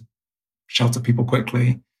needed to shelter people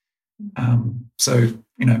quickly. So,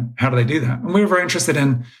 how do they do that? And we were very interested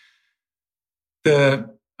in the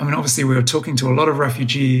I mean, obviously, we were talking to a lot of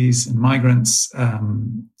refugees and migrants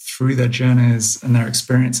through their journeys and their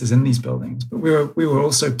experiences in these buildings. But we were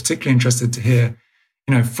also particularly interested to hear,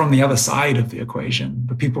 from the other side of the equation,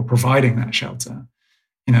 the people providing that shelter.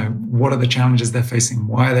 What are the challenges they're facing?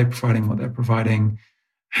 Why are they providing what they're providing?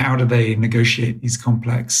 How do they negotiate these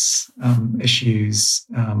complex issues?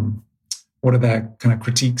 What are their kind of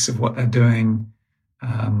critiques of what they're doing?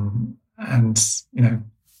 And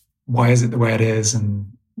why is it the way it is?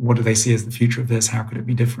 And what do they see as the future of this? How could it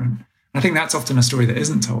be different? And I think that's often a story that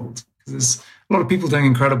isn't told, because there's a lot of people doing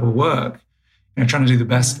incredible work, trying to do the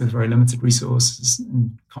best with very limited resources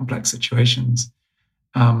in complex situations.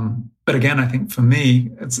 But again, I think for me,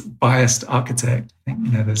 as a biased architect, I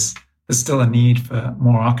think, there's still a need for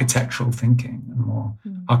more architectural thinking and more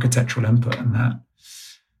architectural input in that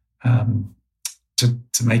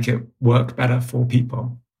to make it work better for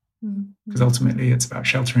people. Because ultimately it's about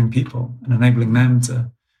sheltering people and enabling them to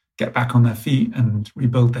get back on their feet and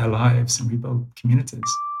rebuild their lives and rebuild communities.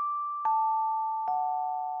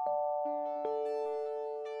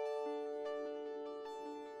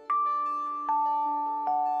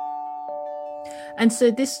 And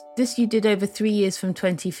so this you did over 3 years from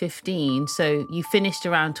 2015. So you finished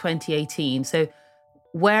around 2018. So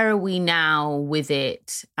where are we now with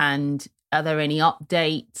it? And are there any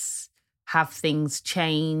updates? Have things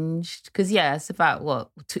changed? Because, it's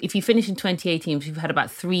about if you finish in 2018, you've had about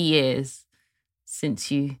 3 years since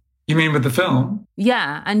you... You mean with the film?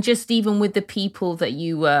 Yeah, and just even with the people that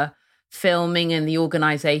you were filming and the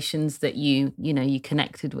organizations that you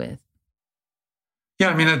connected with.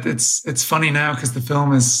 Yeah, I mean, it's funny now because the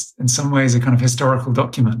film is in some ways a kind of historical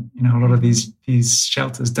document. A lot of these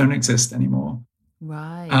shelters don't exist anymore.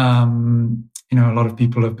 Right. A lot of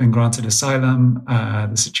people have been granted asylum.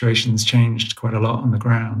 The situation's changed quite a lot on the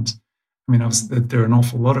ground. I mean, obviously, there are an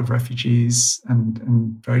awful lot of refugees and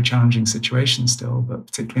very challenging situations still, but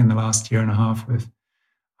particularly in the last year and a half with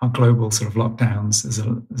our global sort of lockdowns, there's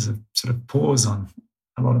a sort of pause on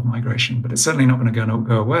a lot of migration, but it's certainly not going to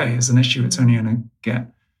go away as an issue. It's only going to get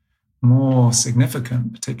more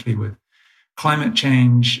significant, particularly with climate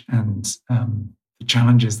change and the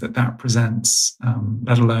challenges that presents,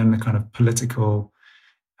 let alone the kind of political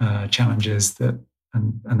challenges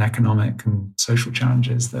and economic and social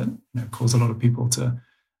challenges that cause a lot of people to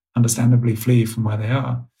understandably flee from where they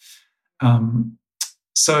are.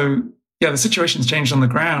 So the situation's changed on the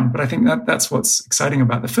ground, but I think that's what's exciting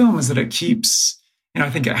about the film is that it keeps,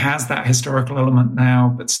 I think it has that historical element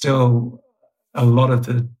now, but still a lot of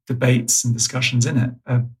the debates and discussions in it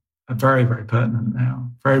are very, very pertinent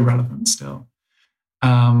now, very relevant still.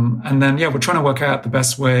 And then, we're trying to work out the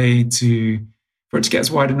best way for it to get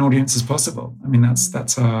as wide an audience as possible. I mean,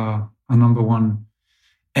 that's our number one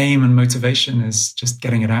aim and motivation is just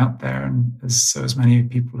getting it out there, and as many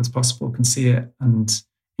people as possible can see it and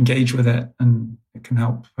engage with it, and it can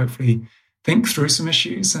help hopefully think through some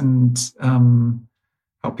issues and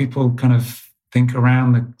help people kind of think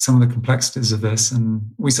around some of the complexities of this.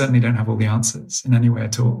 And we certainly don't have all the answers in any way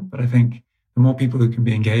at all, but I think the more people who can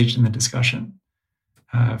be engaged in the discussion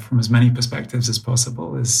from as many perspectives as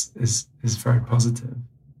possible is very positive.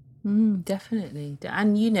 Definitely.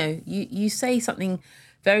 And, you say something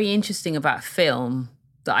very interesting about film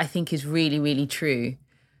that I think is really, really true.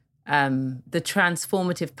 The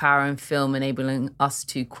transformative power in film enabling us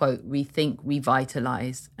to, quote, rethink,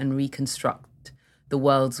 revitalize, and reconstruct the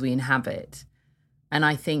worlds we inhabit. And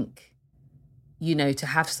I think, to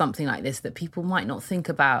have something like this that people might not think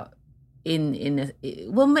about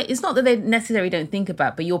it's not that they necessarily don't think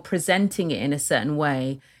about, but you're presenting it in a certain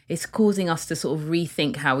way. It's causing us to sort of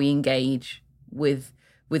rethink how we engage with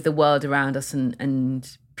the world around us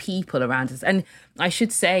and people around us. And I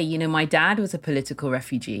should say, my dad was a political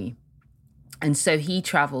refugee. And so he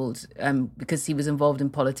traveled because he was involved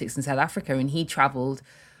in politics in South Africa, and he traveled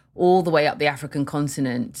all the way up the African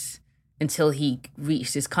continent until he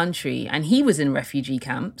reached his country. And he was in refugee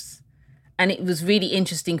camps. And it was really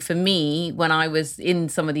interesting for me when I was in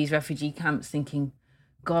some of these refugee camps thinking,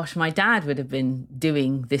 gosh, my dad would have been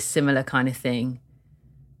doing this similar kind of thing.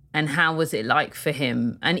 And how was it like for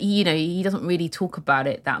him? And, he doesn't really talk about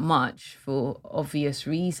it that much for obvious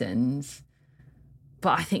reasons.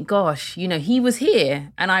 But I think, gosh, he was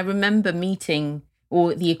here. And I remember meeting,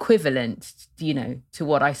 or the equivalent, to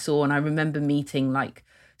what I saw. And I remember meeting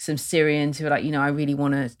some Syrians who were like, I really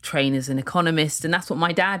want to train as an economist. And that's what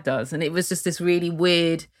my dad does. And it was just this really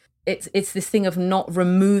weird, it's this thing of not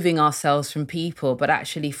removing ourselves from people, but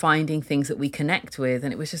actually finding things that we connect with.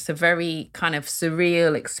 And it was just a very kind of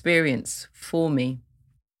surreal experience for me.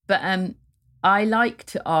 But I like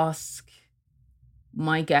to ask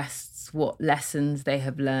my guests architects, what lessons they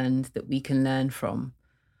have learned that we can learn from.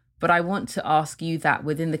 But I want to ask you that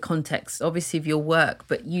within the context, obviously, of your work,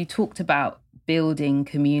 but you talked about building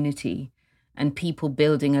community and people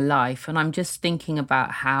building a life. And I'm just thinking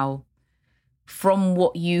about how, from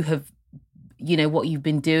what you have, what you've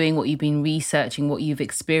been doing, what you've been researching, what you've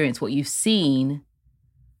experienced, what you've seen,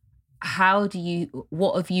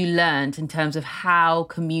 what have you learned in terms of how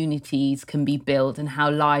communities can be built and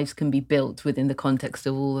how lives can be built within the context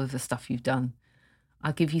of all of the stuff you've done?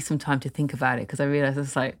 I'll give you some time to think about it, because I realize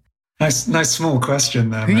it's like... Nice small question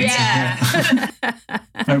there, mate. Yeah.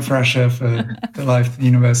 No pressure for the life, the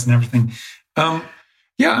universe and everything. I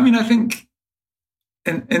think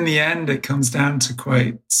in the end, it comes down to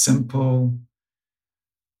quite simple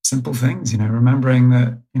things, remembering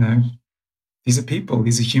that, these are people,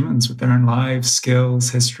 these are humans with their own lives,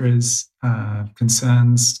 skills, histories,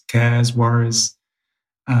 concerns, cares, worries.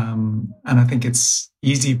 And I think it's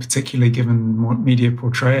easy, particularly given more media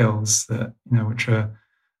portrayals that, which are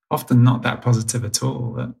often not that positive at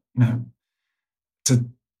all, that, to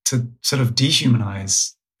sort of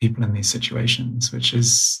dehumanize people in these situations, which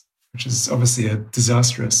is obviously a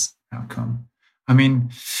disastrous outcome. I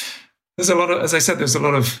mean, there's a lot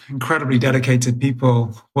of incredibly dedicated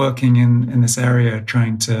people working in this area,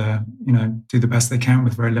 trying to, do the best they can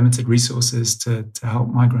with very limited resources to help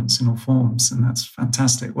migrants in all forms. And that's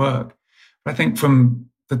fantastic work. But I think from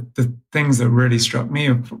the things that really struck me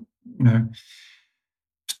are,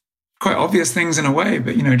 quite obvious things in a way,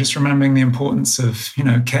 but, just remembering the importance of,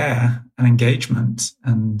 care and engagement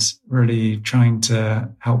and really trying to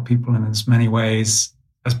help people in as many ways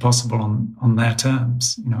as possible on their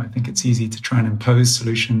terms. I think it's easy to try and impose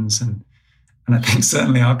solutions, and I think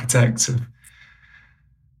certainly architects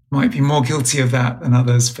might be more guilty of that than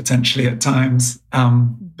others potentially at times.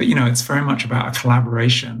 But it's very much about a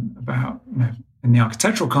collaboration, about in the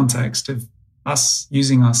architectural context of us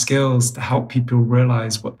using our skills to help people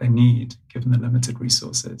realize what they need given the limited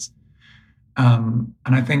resources. And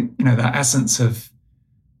I think that essence of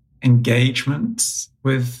engagement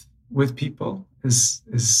with people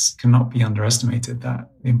is cannot be underestimated, that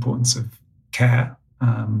the importance of care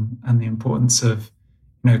and the importance of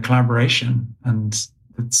collaboration, and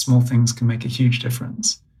that small things can make a huge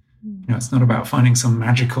difference. It's not about finding some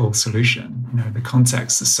magical solution. The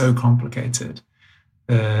contexts are so complicated.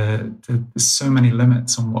 There's so many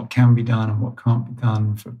limits on what can be done and what can't be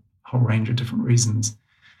done for a whole range of different reasons.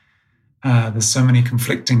 There's so many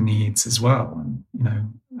conflicting needs as well, and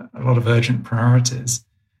a lot of urgent priorities.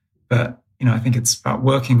 But I think it's about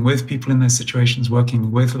working with people in those situations,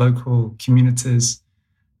 working with local communities,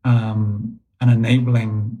 and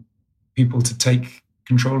enabling people to take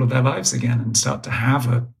control of their lives again and start to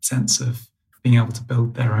have a sense of being able to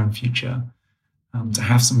build their own future, to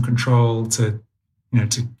have some control, to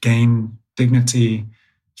gain dignity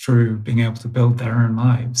through being able to build their own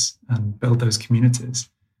lives and build those communities.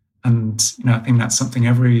 And, I think that's something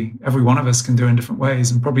every one of us can do in different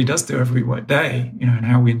ways, and probably does do every day, in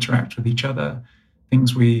how we interact with each other,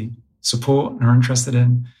 things we support and are interested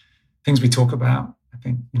in, things we talk about. I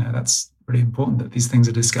think, that's really important that these things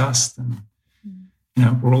are discussed, and,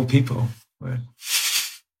 we're all people.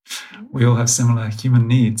 We all have similar human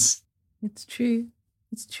needs. It's true.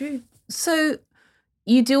 So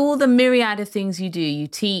you do all the myriad of things you do. You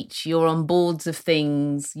teach, you're on boards of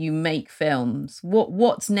things, you make films.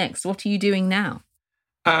 What's next? What are you doing now?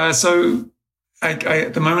 So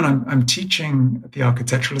at the moment, I'm teaching at the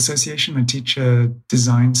Architectural Association. I teach a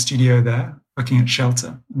design studio there, looking at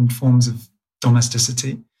shelter and forms of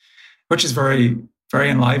domesticity, which is very, very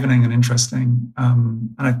enlivening and interesting.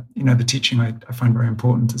 And the teaching I find very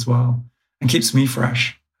important as well, and keeps me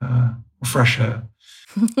fresh, or fresher.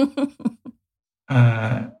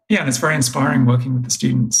 And it's very inspiring working with the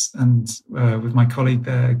students and with my colleague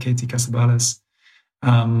there, Katie Casabalas,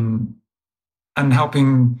 and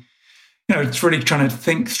helping, it's really trying to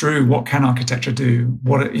think through what can architecture do,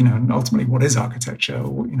 and ultimately what is architecture,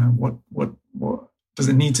 what does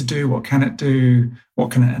it need to do, what can it do,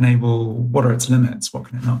 what can it enable, what are its limits, what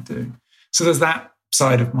can it not do. So there's that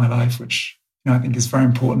side of my life, which I think is very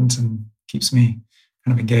important and keeps me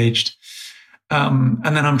kind of engaged. And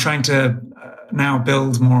then I'm trying to now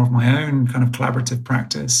build more of my own kind of collaborative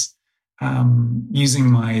practice, using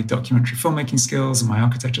my documentary filmmaking skills and my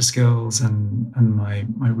architecture skills and my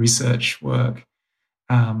research work.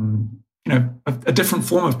 A different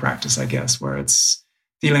form of practice, I guess, where it's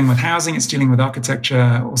dealing with housing, it's dealing with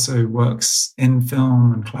architecture, also works in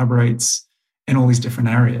film and collaborates in all these different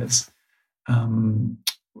areas,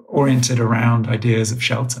 oriented around ideas of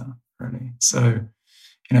shelter, really. So,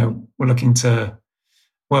 we're looking to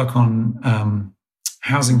work on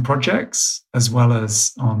housing projects as well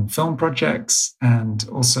as on film projects, and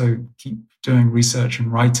also keep doing research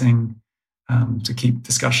and writing to keep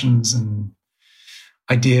discussions and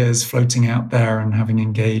ideas floating out there and having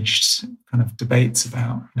engaged kind of debates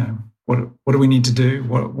about, what do we need to do?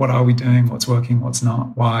 What are we doing? What's working? What's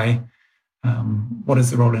not? Why? What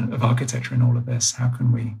is the role of architecture in all of this? How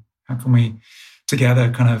can we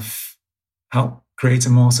together kind of help create a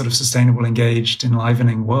more sort of sustainable, engaged,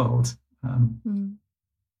 enlivening world?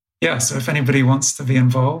 Yeah, so if anybody wants to be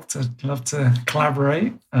involved, I'd love to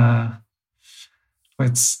collaborate.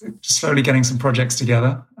 It's slowly getting some projects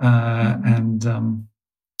together, and I'm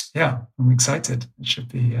excited. It should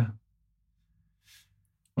be a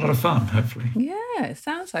lot of fun, hopefully. Yeah, it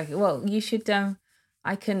sounds like it. Well, you should.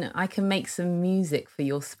 I can make some music for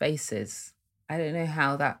your spaces. I don't know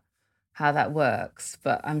how that works,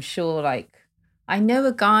 but I'm sure. Like, I know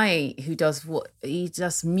a guy who does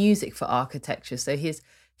music for architecture. So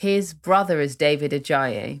his brother is David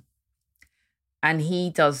Ajayi, and he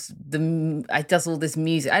does all this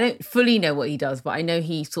music. I don't fully know what he does, but I know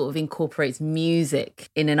he sort of incorporates music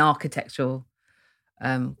in an architectural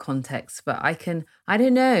context. But I can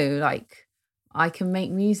make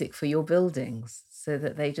music for your buildings so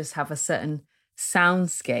that they just have a certain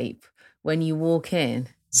soundscape when you walk in.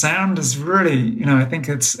 Sound is really, I think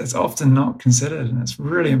it's often not considered, and it's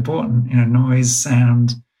really important. Noise,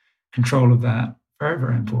 sound, control of that, very,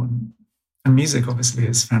 very important. And music, obviously,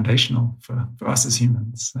 is foundational for us as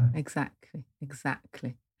humans. So.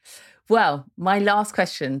 Exactly. Well, my last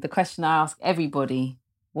question, the question I ask everybody,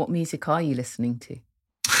 what music are you listening to?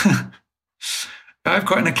 I've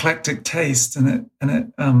got an eclectic taste, and it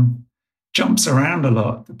jumps around a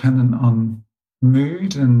lot, dependent on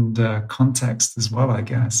mood and context as well, I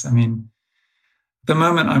guess. I mean, at the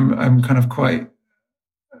moment, I'm kind of quite,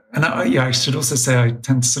 and I should also say I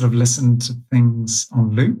tend to sort of listen to things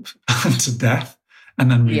on loop to death and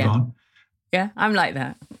then move on. Yeah, I'm like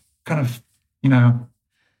that. Kind of,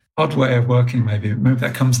 odd way of working, maybe. Maybe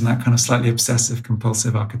that comes in that kind of slightly obsessive,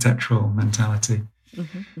 compulsive architectural mentality.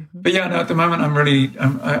 But yeah, no, at the moment, I'm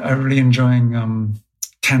really enjoying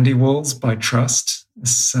Candy Walls by Trust.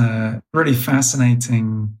 It's really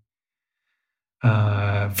fascinating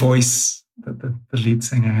voice that the lead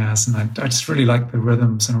singer has, and I just really like the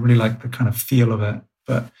rhythms, and I really like the kind of feel of it.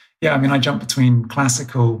 But yeah, I mean, I jump between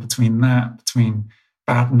classical, between bad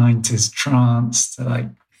 90s trance to like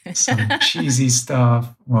some cheesy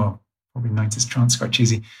stuff. Well, probably 90s trance is quite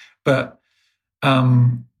cheesy, but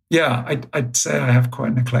I'd say I have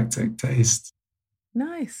quite an eclectic taste.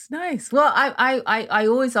 Nice. Well, I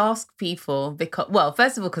always ask people because, well,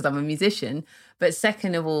 first of all, because I'm a musician, but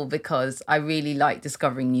second of all, because I really like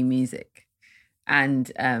discovering new music.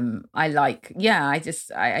 And I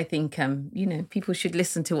think people should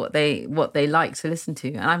listen to what they like to listen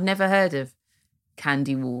to. And I've never heard of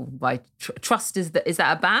Candy Wall by Trust. Is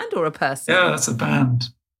that a band or a person? Yeah, that's a band.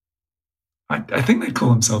 I think they call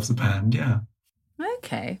themselves a band. Yeah.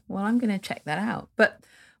 Okay. Well, I'm going to check that out. But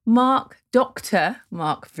Dr.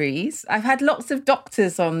 Mark Vries. I've had lots of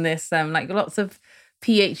doctors on this, like lots of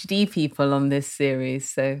PhD people on this series.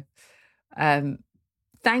 So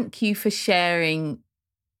thank you for sharing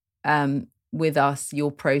with us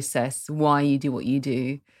your process, why you do what you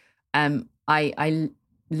do. I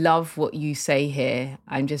love what you say here.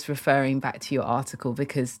 I'm just referring back to your article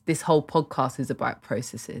because this whole podcast is about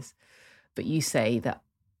processes. But you say that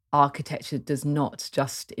architecture does not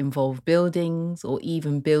just involve buildings or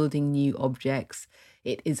even building new objects.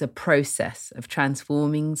 It is a process of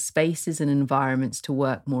transforming spaces and environments to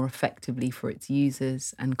work more effectively for its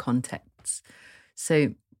users and contexts.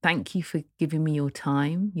 So thank you for giving me your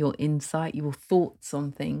time, your insight, your thoughts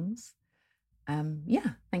on things.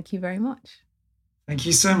 Thank you very much. Thank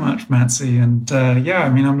you so much, Matsy. And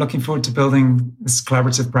I'm looking forward to building this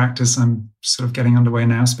collaborative practice. I'm sort of getting underway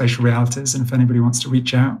now, Spatial Realities. And if anybody wants to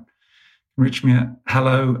reach out, reach me at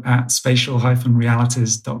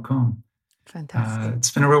hello@spatial-realities.com. Fantastic.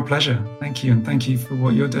 It's been a real pleasure. Thank you. And thank you for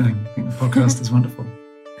what you're doing. I think the podcast is wonderful.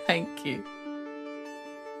 Thank you.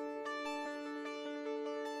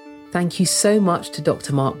 Thank you so much to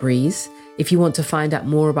Dr. Mark Vries. If you want to find out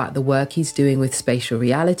more about the work he's doing with Spatial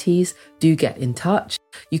Realities, do get in touch.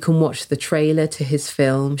 You can watch the trailer to his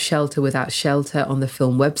film, Shelter Without Shelter, on the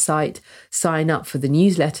film website. Sign up for the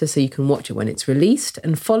newsletter so you can watch it when it's released,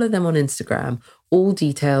 and follow them on Instagram. All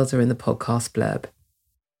details are in the podcast blurb.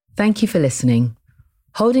 Thank you for listening.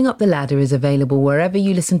 Holding Up the Ladder is available wherever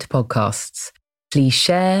you listen to podcasts. Please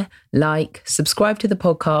share, like, subscribe to the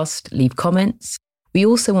podcast, leave comments. We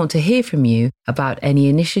also want to hear from you about any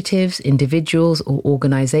initiatives, individuals, or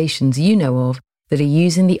organisations you know of that are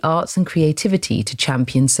using the arts and creativity to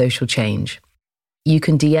champion social change. You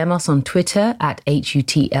can DM us on Twitter at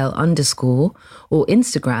HUTL_ or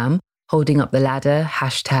Instagram, holding up the ladder,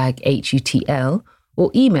 #HUTL,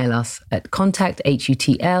 or email us at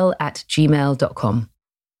contacthutl@gmail.com.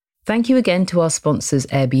 Thank you again to our sponsors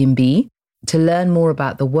Airbnb. To learn more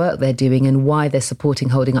about the work they're doing and why they're supporting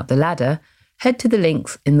Holding Up the Ladder, head to the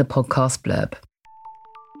links in the podcast blurb.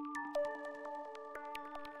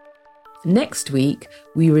 Next week,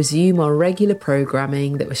 we resume our regular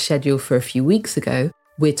programming that was scheduled for a few weeks ago.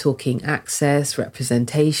 We're talking access,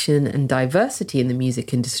 representation, and diversity in the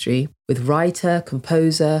music industry with writer,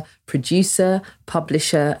 composer, producer,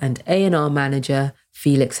 publisher, and A&R manager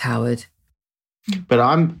Felix Howard. But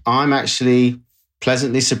I'm actually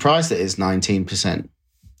pleasantly surprised that it's 19%.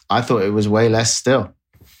 I thought it was way less still.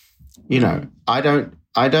 You know, I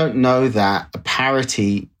don't know that a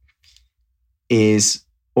parity is,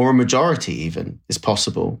 or a majority even, is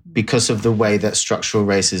possible because of the way that structural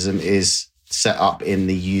racism is set up in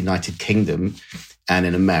the United Kingdom and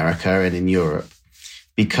in America and in Europe,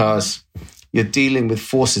 because you're dealing with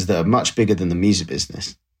forces that are much bigger than the music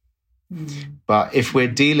business. But if we're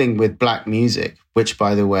dealing with black music, which,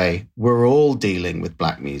 by the way, we're all dealing with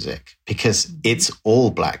black music because it's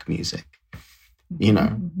all black music, you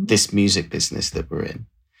know, this music business that we're in,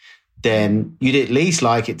 then you'd at least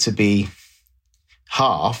like it to be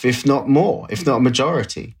half, if not more, if not a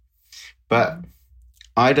majority. But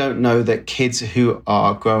I don't know that kids who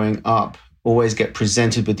are growing up always get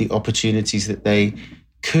presented with the opportunities that they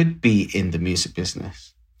could be in the music business.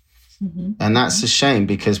 And that's a shame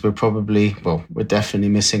because we're definitely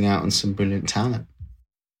missing out on some brilliant talent.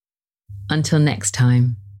 Until next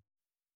time.